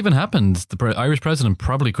soon. If that even happened, the Irish president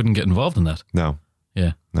probably couldn't get involved in that. No.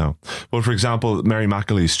 Yeah. No. Well, for example, Mary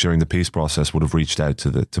McAleese during the peace process would have reached out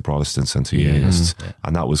to Protestants and to unionists,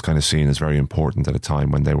 and that was kind of seen as very important at a time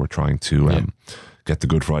when they were trying to get the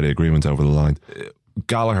Good Friday Agreement over the line.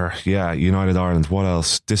 Gallagher, United Ireland. What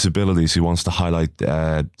else? Disabilities. He wants to highlight,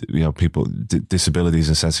 people disabilities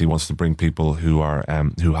in the sense he wants to bring people who are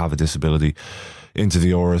who have a disability into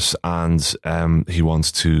the Oris, and he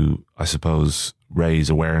wants to, I suppose, raise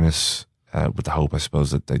awareness with the hope, I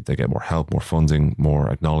suppose, that they get more help, more funding, more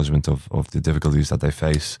acknowledgement of the difficulties that they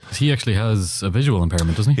face. He actually has a visual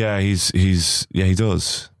impairment, doesn't he? Yeah, he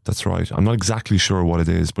does. That's right. I'm not exactly sure what it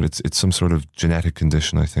is, but it's some sort of genetic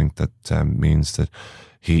condition, I think, that means that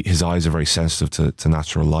his eyes are very sensitive to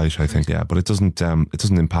natural light, I think. Yeah, but it doesn't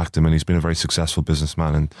impact him, and he's been a very successful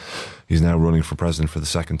businessman, and he's now running for president for the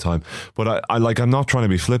second time. But I'm not trying to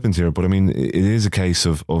be flippant here, but I mean, it is a case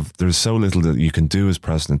of there's so little that you can do as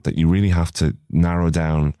president that you really have to narrow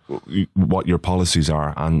down what your policies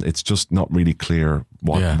are, and it's just not really clear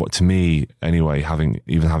what to me anyway,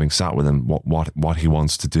 having sat with him, what he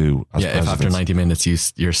wants to do as president. If after 90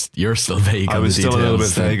 minutes you're still vague on the details. I was still a little bit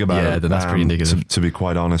vague about it. Yeah, then that's pretty indicative. To be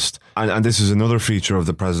quite honest. And this is another feature of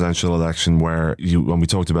the presidential election where when we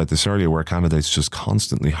talked about this earlier, where candidates just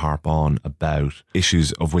constantly harp on about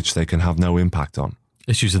issues of which they can have no impact on.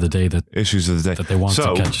 Issues of the day that they want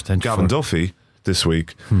to catch attention Gavin for. Duffy this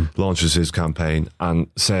week launches his campaign and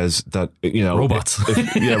says that, robots.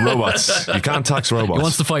 Robots. You can't tax robots. He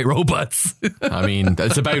wants to fight robots. I mean,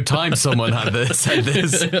 it's about time someone said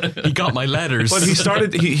this. He got my letters. But he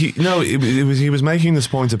started. He was making this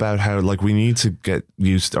point about how we need to get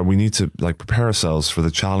used, or we need to prepare ourselves for the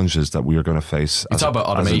challenges that we are going to face. You talk about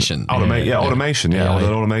automation. Automation.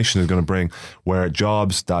 That automation is going to bring where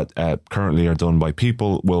jobs that currently are done by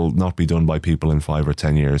people will not be done by people in 5 or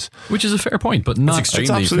 10 years. Which is a fair point, but it's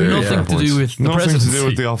absolutely nothing to do with the nothing presidency. to do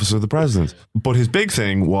with the office of the president. But his big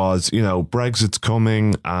thing was, Brexit's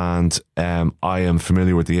coming, and I am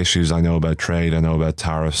familiar with the issues. I know about trade, I know about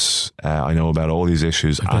tariffs, I know about all these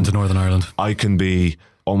issues. I've been to Northern Ireland. I can be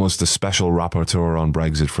almost a special rapporteur on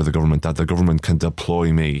Brexit for the government, that the government can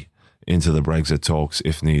deploy me into the Brexit talks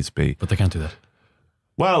if needs be. But they can't do that.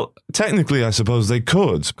 Well, technically, I suppose they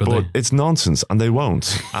could, but it's nonsense, and they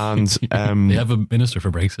won't. And they have a minister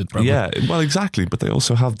for Brexit, probably. Yeah, well, exactly. But they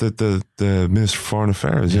also have the Minister for Foreign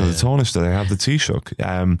Affairs, the Taoiseach. They have the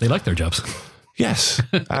Taoiseach. They like their jobs. Yes,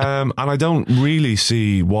 and I don't really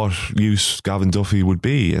see what use Gavin Duffy would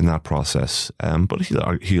be in that process. But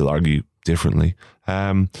he'll argue differently.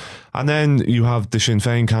 And then you have the Sinn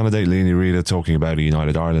Féin candidate, Leonie Rita, talking about a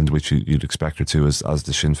United Ireland, which you'd expect her to as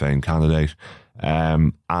the Sinn Féin candidate.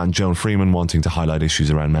 And Joan Freeman wanting to highlight issues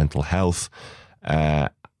around mental health. And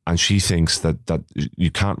she thinks that you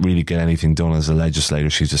can't really get anything done as a legislator.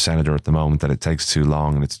 She's a senator at the moment, that it takes too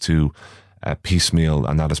long and it's too piecemeal,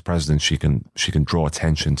 and that as president she can draw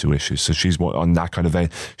attention to issues. So she's on that kind of vein.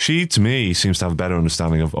 She, to me, seems to have a better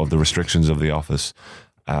understanding of the restrictions of the office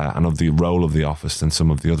and of the role of the office than some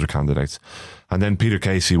of the other candidates. And then Peter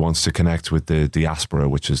Casey wants to connect with the diaspora,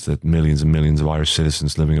 which is the millions and millions of Irish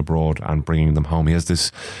citizens living abroad, and bringing them home. He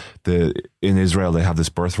has in Israel they have this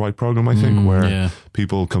birthright program, I think, where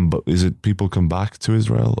people come back to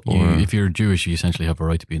Israel? Or if you're Jewish, you essentially have a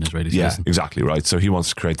right to be an Israeli citizen. Yeah, exactly right. So he wants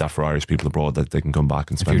to create that for Irish people abroad, that they can come back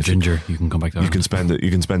and spend. If you're ginger, you can come back to Ireland.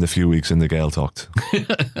 You can spend a few weeks in the Gaeltacht.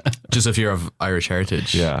 Just if you're of Irish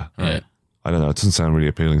heritage. Yeah. Right. I don't know. It doesn't sound really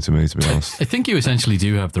appealing to me, to be honest. I think you essentially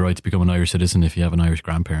do have the right to become an Irish citizen if you have an Irish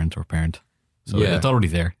grandparent or parent. So it's already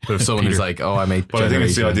there. But if someone is like, I made. But I think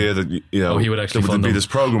it's the idea that he would actually there would be this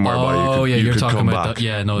program whereby you're could talking come about back. that.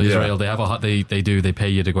 Yeah, no, Israel they have they pay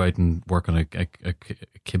you to go out and work on a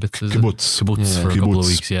kibbutz, kibbutz for a couple of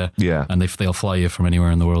weeks. Yeah, and they'll fly you from anywhere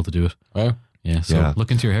in the world to do it. Oh, yeah. So look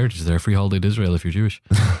into your heritage there. Free holiday to Israel if you're Jewish.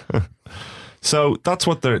 So that's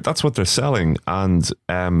what they're selling, and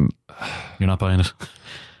you're not buying it.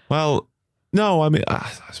 Well, no, I mean,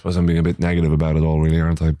 I suppose I'm being a bit negative about it all, really,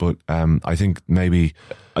 aren't I? But I think maybe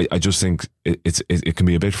I just think it can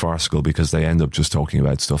be a bit farcical, because they end up just talking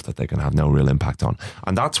about stuff that they can have no real impact on,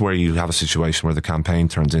 and that's where you have a situation where the campaign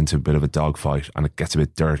turns into a bit of a dogfight, and it gets a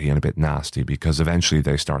bit dirty and a bit nasty, because eventually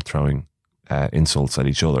they start throwing insults at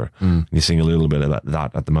each other. And you're seeing a little bit of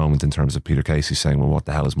that at the moment, in terms of Peter Casey saying, well, what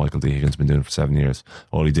the hell has Michael D. Higgins been doing for 7 years?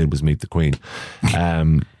 All he did was meet the Queen.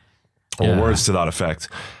 Or words to that effect.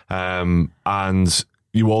 And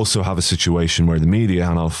you also have a situation where the media,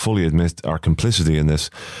 and I'll fully admit our complicity in this,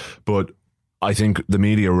 but I think the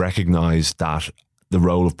media recognise that the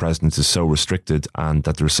role of president is so restricted, and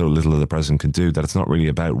that there's so little that the president can do, that it's not really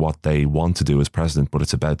about what they want to do as president, but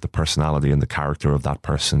it's about the personality and the character of that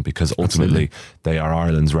person, because ultimately they are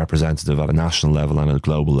Ireland's representative at a national level and at a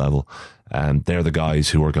global level. They're the guys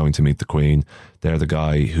who are going to meet the Queen. They're the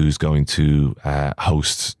guy who's going to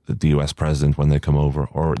host the US president when they come over,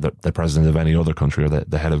 or the president of any other country, or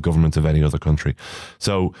the head of government of any other country.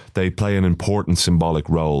 So they play an important symbolic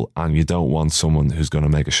role, and you don't want someone who's going to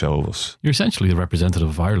make a show of us. You're essentially the representative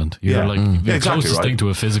of Ireland. You're the exactly closest thing to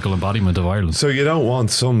a physical embodiment of Ireland. So you don't want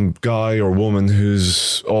some guy or woman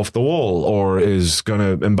who's off the wall or is going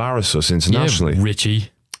to embarrass us internationally. Yeah,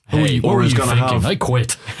 Richie. Hey, or what were is you gonna thinking? have- I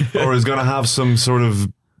quit. Or is going to have some sort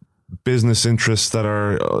of business interests that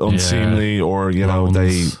are unseemly, or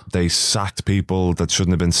they sacked people that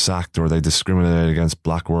shouldn't have been sacked, or they discriminated against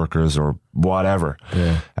black workers, or whatever,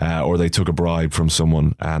 or they took a bribe from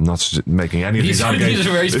someone. I'm not making any of these These allegations.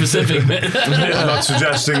 are very specific. I'm not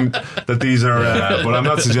suggesting that these are, but I'm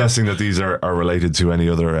not suggesting that these are related to any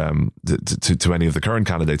other to any of the current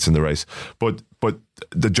candidates in the race. But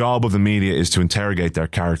the job of the media is to interrogate their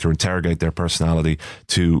character, interrogate their personality,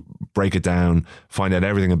 to break it down, find out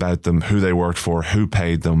everything about them, who they worked for, who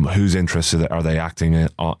paid them, whose interests are they acting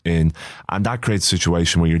in, and that creates a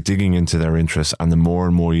situation where you're digging into their interests, and the more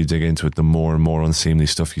and more you dig into it, the more and more unseemly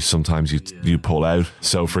stuff you pull out.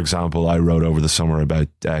 So, for example, I wrote over the summer about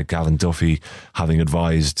Gavin Duffy having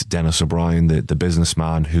advised Dennis O'Brien, the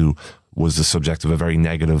businessman who was the subject of a very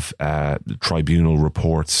negative tribunal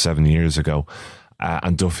report 7 years ago.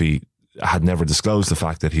 And Duffy had never disclosed the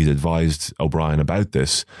fact that he'd advised O'Brien about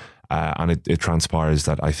this. And it transpires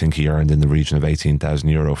that I think he earned in the region of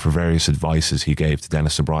 €18,000 for various advices he gave to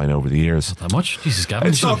Dennis O'Brien over the years. Not that much? Jesus, Gavin.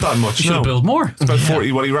 It's not that much. You should have built more. It's about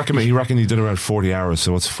 40. Well, he reckoned he did around 40 hours,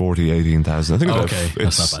 so it's 18,000. I think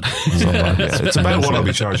That's not bad. It's not bad. Yeah. It's about what I'll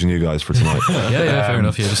be charging you guys for tonight. Yeah, fair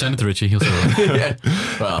enough. Yeah, just send it to Richie. He'll say it.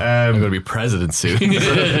 Well, I'm going to be president soon.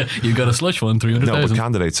 You've got a slush fund, 300,000. No, but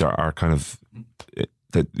candidates are kind of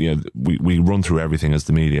that, we run through everything as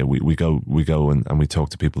the media. We go and we talk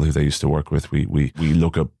to people who they used to work with. We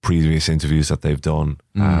look at previous interviews that they've done.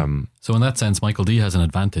 So in that sense, Michael D has an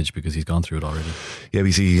advantage because he's gone through it already. Yeah, but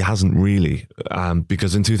you see, he hasn't really,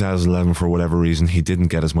 because in 2011, for whatever reason, he didn't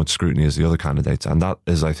get as much scrutiny as the other candidates, and that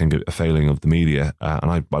is, I think, a failing of the media.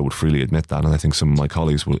 And I would freely admit that, and I think some of my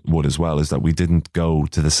colleagues would as well, is that we didn't go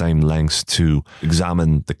to the same lengths to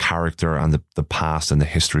examine the character and the past and the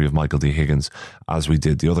history of Michael D. Higgins as we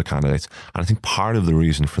did the other candidates. And I think part of the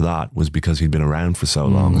reason for that was because he'd been around for so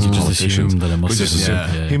long as a just politician. assumed that it must We just have been-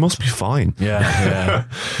 assumed yeah. he must be fine. Yeah.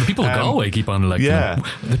 The people of Galway keep on electing him.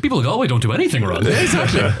 The people of Galway don't do anything wrong.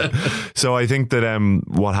 So I think that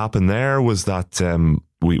what happened there was that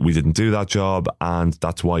we didn't do that job, and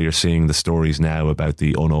that's why you're seeing the stories now about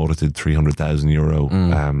the unaudited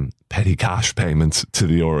 €300,000 petty cash payments to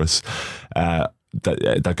the Oris.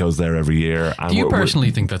 That goes there every year. And Do you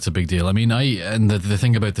personally think that's a big deal? I mean, and the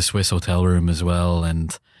thing about the Swiss hotel room as well,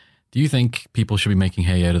 and do you think people should be making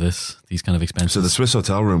hay out of these kind of expenses? So the Swiss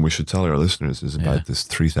hotel room, we should tell our listeners, is about this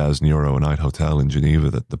 €3,000 a night hotel in Geneva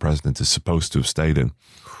that the president is supposed to have stayed in.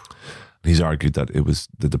 He's argued that it was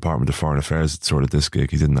the Department of Foreign Affairs that sorted this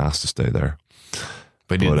gig. He didn't ask to stay there.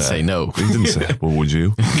 But he didn't say no. He didn't say, well, would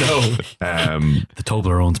you? No. The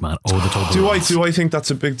Toblerones, man. Oh, the Toblerones. Do I think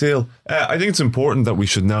that's a big deal? I think it's important that we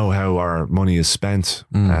should know how our money is spent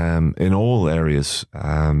in all areas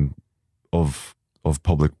of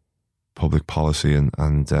public policy,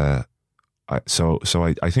 and I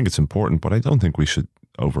think it's important, but I don't think we should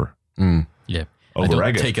Yeah. I don't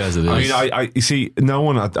over-egg it. take it as it is. I mean, you see, no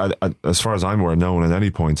one, as far as I'm aware, no one at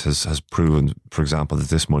any point has proven, for example, that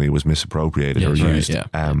this money was misappropriated or right, used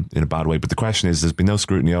in a bad way. But the question is, there's been no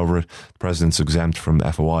scrutiny over it. The president's exempt from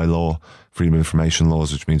FOI law, freedom of information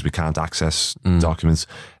laws, which means we can't access documents.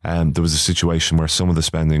 There was a situation where some of the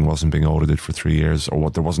spending wasn't being audited for 3 years, or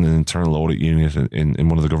there wasn't an internal audit unit in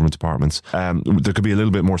one of the government departments. There could be a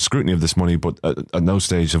little bit more scrutiny of this money, but at no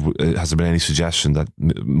stage has there been any suggestion that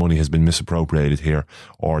money has been misappropriated here,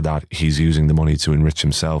 or that he's using the money to enrich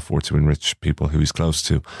himself or to enrich people who he's close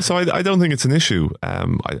to. So I don't think it's an issue.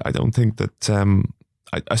 I don't think that...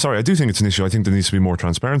 I do think it's an issue. I think there needs to be more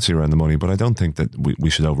transparency around the money, but I don't think that we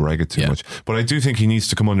should over-egg it too much. But I do think he needs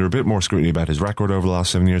to come under a bit more scrutiny about his record over the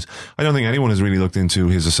last 7 years. I don't think anyone has really looked into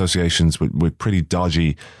his associations with pretty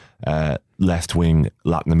dodgy left-wing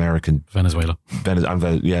Latin American... Venezuela,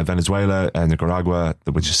 Nicaragua,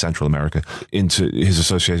 which is Central America, into his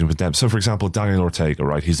association with them. So, for example, Daniel Ortega,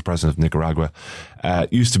 right? He's the president of Nicaragua.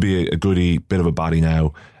 Used to be a goodie, bit of a baddie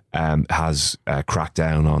now. Has cracked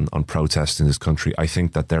down on protests in his country. I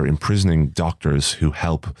think that they're imprisoning doctors who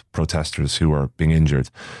help protesters who are being injured.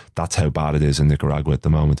 That's how bad it is in Nicaragua at the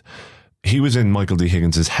moment. he was in Michael D.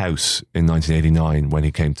 Higgins' house in 1989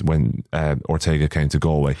 when Ortega came to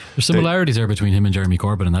Galway. There's similarities there between him and Jeremy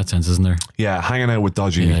Corbyn in that sense, isn't there? Yeah, hanging out with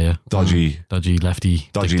dodgy lefty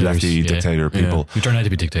dictator people who turned out to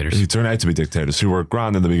be dictators. Who were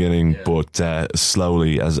grand in the beginning, but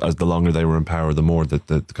slowly, as the longer they were in power, the more that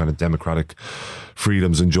the kind of democratic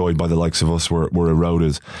freedoms enjoyed by the likes of us were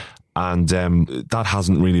eroded. And that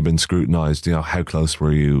hasn't really been scrutinised. You know, how close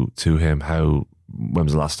were you to him? When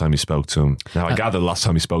was the last time you spoke to him? Now, I gather the last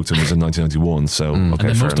time you spoke to him was in 1991. So, okay, and then fair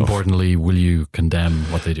most enough. importantly, will you condemn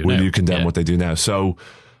what they do now? Will you condemn what they do now? So,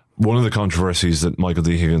 one of the controversies that Michael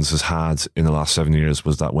D. Higgins has had in the last 7 years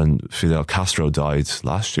was that when Fidel Castro died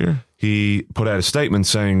last year, he put out a statement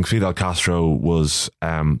saying Fidel Castro was,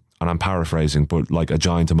 and I'm paraphrasing, but like a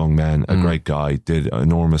giant among men, a great guy, did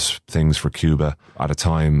enormous things for Cuba at a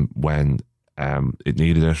time when it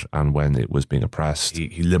needed it and when it was being oppressed.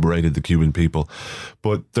 He liberated the Cuban people.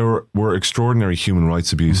 But there were extraordinary human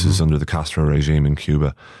rights abuses under the Castro regime in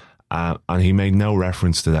Cuba. And he made no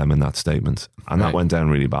reference to them in that statement. And that went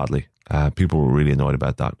down really badly. People were really annoyed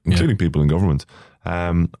about that, including people in government.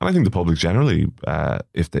 And I think the public generally,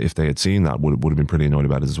 if they had seen that, would have been pretty annoyed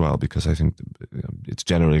about it as well, because I think it's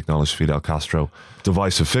generally acknowledged Fidel Castro,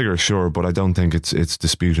 divisive figure, sure, but I don't think it's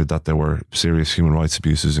disputed that there were serious human rights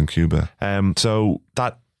abuses in Cuba. So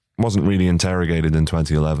that wasn't really interrogated in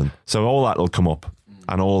 2011. So all that will come up,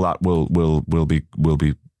 and all that will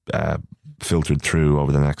be filtered through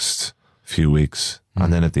over the next few weeks,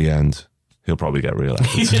 and then at the end, he'll probably get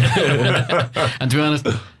re-elected. And to be honest,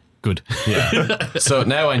 good. Yeah. So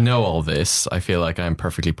now I know all this, I feel like I'm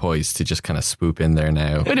perfectly poised to just kind of swoop in there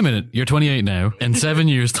now. Wait a minute, you're 28 now. In 7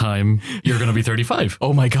 years' time, you're going to be 35.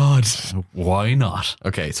 Oh my God. Why not?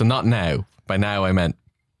 Okay, so not now. By now I meant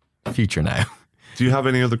future now. Do you have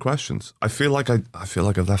any other questions? I feel like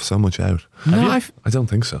I've left so much out. No, I don't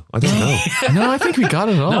think so. I don't know. no, I think we got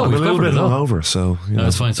it all. No, I'm we've a little covered bit it all. hungover, so you know. No,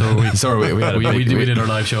 it's fine. So are we. Sorry, we We did our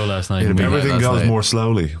live show last night. Everything last goes night. more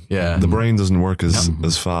slowly. Yeah. The brain doesn't work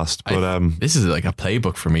as fast. But This is like a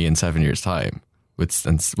playbook for me in 7 years' time.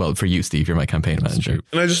 Well, for you, Steve, you're my campaign manager.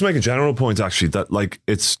 and I just make a general point actually that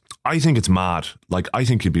I think it's mad. Like, I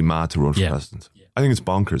think you'd be mad to run for president. I think it's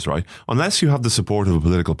bonkers, right? Unless you have the support of a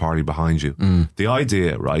political party behind you. The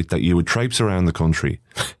idea, right, that you would traipse around the country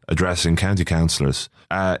addressing county councillors,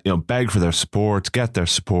 beg for their support, get their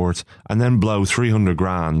support, and then blow 300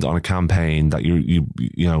 grand on a campaign that you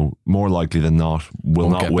more likely than not will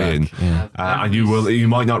Won't not get win, back. and you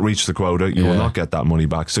might not reach the quota. You will not get that money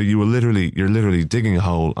back. So you're literally digging a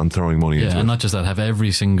hole and throwing money into and it. not just that, have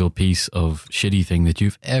every single piece of shitty thing that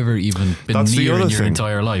you've ever even been That's the near other in your thing.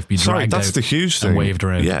 entire life be Sorry, dragged that's out the huge thing. and waved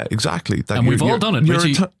around. Yeah, exactly. That And we've all you're- done it. you're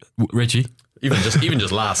Richie, Even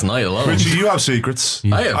just last night alone. Richie, you have secrets.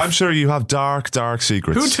 I have. I'm sure you have dark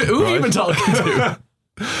secrets. Who right? are you even talking to?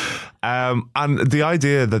 And the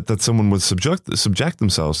idea that someone would subject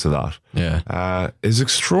themselves to that is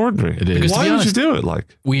extraordinary. It is. Because to Why be would honest, you do it? Like,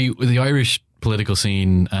 the Irish political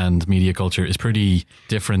scene and media culture is pretty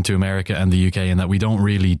different to America and the UK in that we don't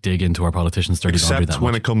really dig into our politicians' dirty laundry except that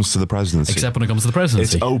when much. it comes to the presidency. Except when it comes to the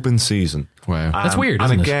presidency. It's open season. Wow. That's weird,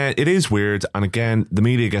 and isn't it? again, it is weird. And again, the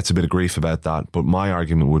media gets a bit of grief about that. But my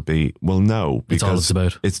argument would be, well, no, It's all because it's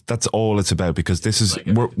about. that's all it's about. Because this is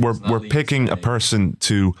we're picking a person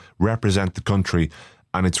to represent the country.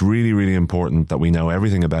 And it's really, really important that we know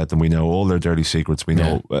everything about them. We know all their dirty secrets. We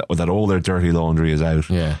know that all their dirty laundry is out.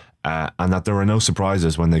 Yeah. And that there are no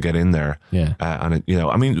surprises when they get in there. Yeah. And it,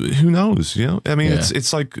 I mean, who knows? I mean,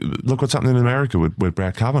 it's like, look what's happening in America with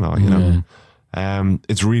Brett Kavanaugh.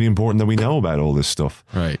 It's really important that we know about all this stuff.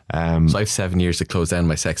 Right. So I have 7 years to close down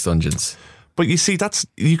my sex dungeons. But you see,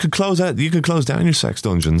 you could close down your sex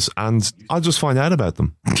dungeons, and I'll just find out about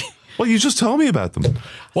them. Well, you just told me about them.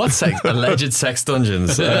 What alleged sex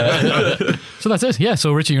dungeons? So that's it. Yeah.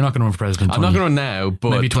 So Richie, you're not going to run for president. I'm not going to now,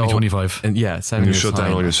 but maybe 2025. And yeah, 7 You years. shut down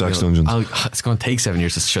time, all your sex dungeons. It's going to take 7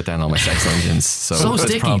 years to shut down all my sex dungeons. So, So that's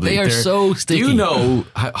sticky. probably- They are so sticky. Do you know?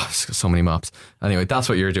 So many mops. Anyway, that's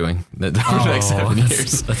what you're doing for the next 7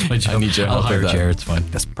 years. That's my job. I need your I'll help hire with a that. chair. It's fine.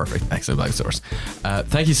 That's perfect. Excellent live source.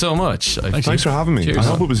 Thank you so much. Thanks for having me. Cheers. I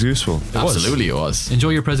hope it was useful. Absolutely, it was. Enjoy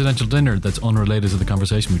your presidential dinner that's unrelated to the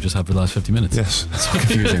conversation we just had for the last 50 minutes. Yes, So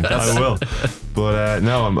confusing. I will. But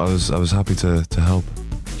no, I was happy to help.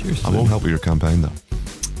 Cheers. I won't help with your campaign though.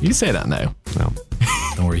 You say that now. No.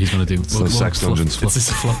 Don't worry, he's going to do those sex dungeons.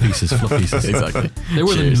 Fluff pieces. Exactly. They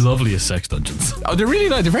were Cheers. the loveliest sex dungeons. Oh, they're really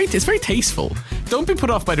nice. It's very tasteful. Don't be put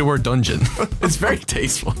off by the word dungeon. It's very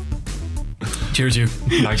tasteful. Cheers, you.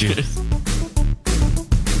 Thank you.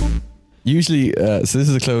 Usually, so this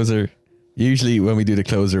is a closer. Usually, when we do the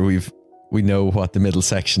closer, we've we know what the middle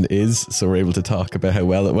section is, so we're able to talk about how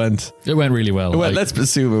well it went. It went really well. Let's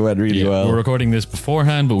assume it went really well. We're recording this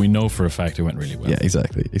beforehand, but we know for a fact it went really well. Yeah,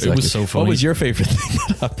 exactly. It was so funny. What was your favorite thing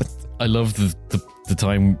that happened? I loved the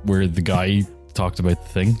time where the guy talked about the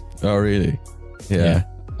thing. Oh, really? Yeah.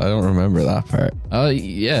 I don't remember that part.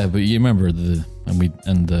 Yeah, but you remember the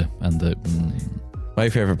My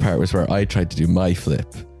favorite part was where I tried to do my flip,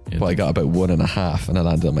 but I got about 1.5 and I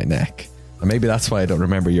landed on my neck. And maybe that's why I don't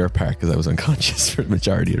remember your part, because I was unconscious for the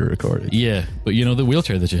majority of the recording. Yeah, but you know, the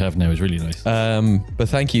wheelchair that you have now is really nice. But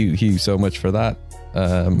thank you, Hugh, so much for that.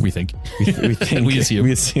 We think. We think.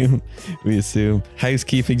 We assume.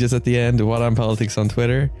 Housekeeping just at the end. What on Politics on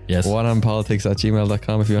Twitter. Yes.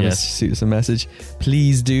 whatonpolitics@gmail.com if you want to shoot us a message.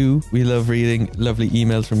 Please do. We love reading lovely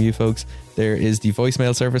emails from you folks. There is the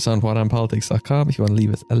voicemail service on whatonpolitics.com if you want to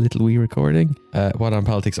leave us a little wee recording. What on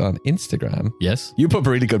Politics on Instagram. Yes. You put up a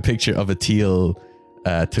really good picture of a teal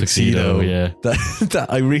tuxedo, yeah. that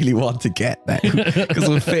I really want to get now,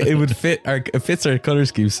 because it fits our color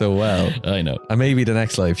scheme so well. I know. And maybe the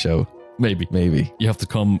next live show. Maybe. Maybe. You have to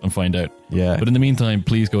come and find out. Yeah. But in the meantime,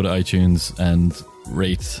 please go to iTunes and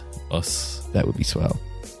rate us. That would be swell.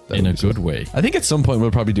 In a good way. I think at some point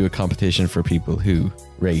we'll probably do a competition for people who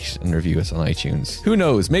rate and review us on iTunes. Who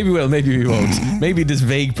knows? Maybe we'll, maybe we won't. Maybe this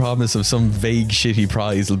vague promise of some vague shitty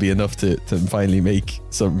prize will be enough to finally make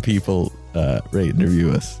some people rate and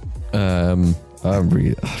review us. I'm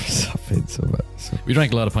suffering so much. We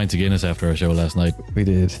drank a lot of pints of Guinness after our show last night. We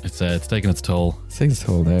did. It's taking its toll. It's taking its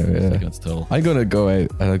toll now, yeah. It's taking its toll. I'm going to go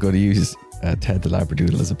out and I'm going to use Ted the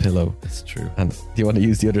Labradoodle as a pillow. That's true. And do you want to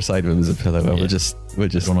use the other side of him as a pillow? And we'll just I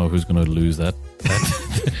don't know who's going to lose that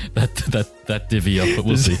divvy up, but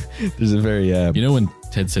we'll see. There's a very you know when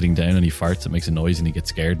Ted's sitting down and he farts, it makes a noise and he gets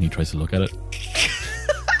scared and he tries to look at it.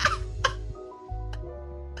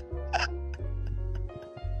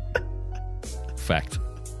 Fact.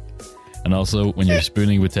 And also when you're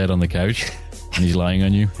spooning with Ted on the couch and he's lying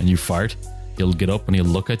on you and you fart, he'll get up and he'll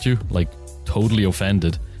look at you like totally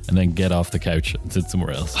offended and then get off the couch and sit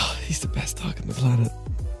somewhere else. Oh, he's the best dog on the planet.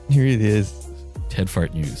 He really is. Ted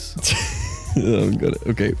Fart News. I'm good.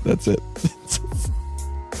 Okay, that's it.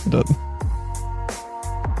 Done.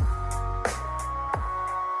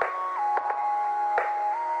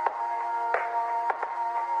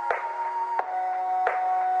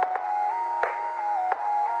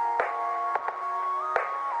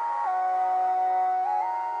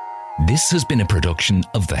 This has been a production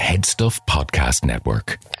of the Head Stuff Podcast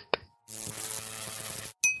Network.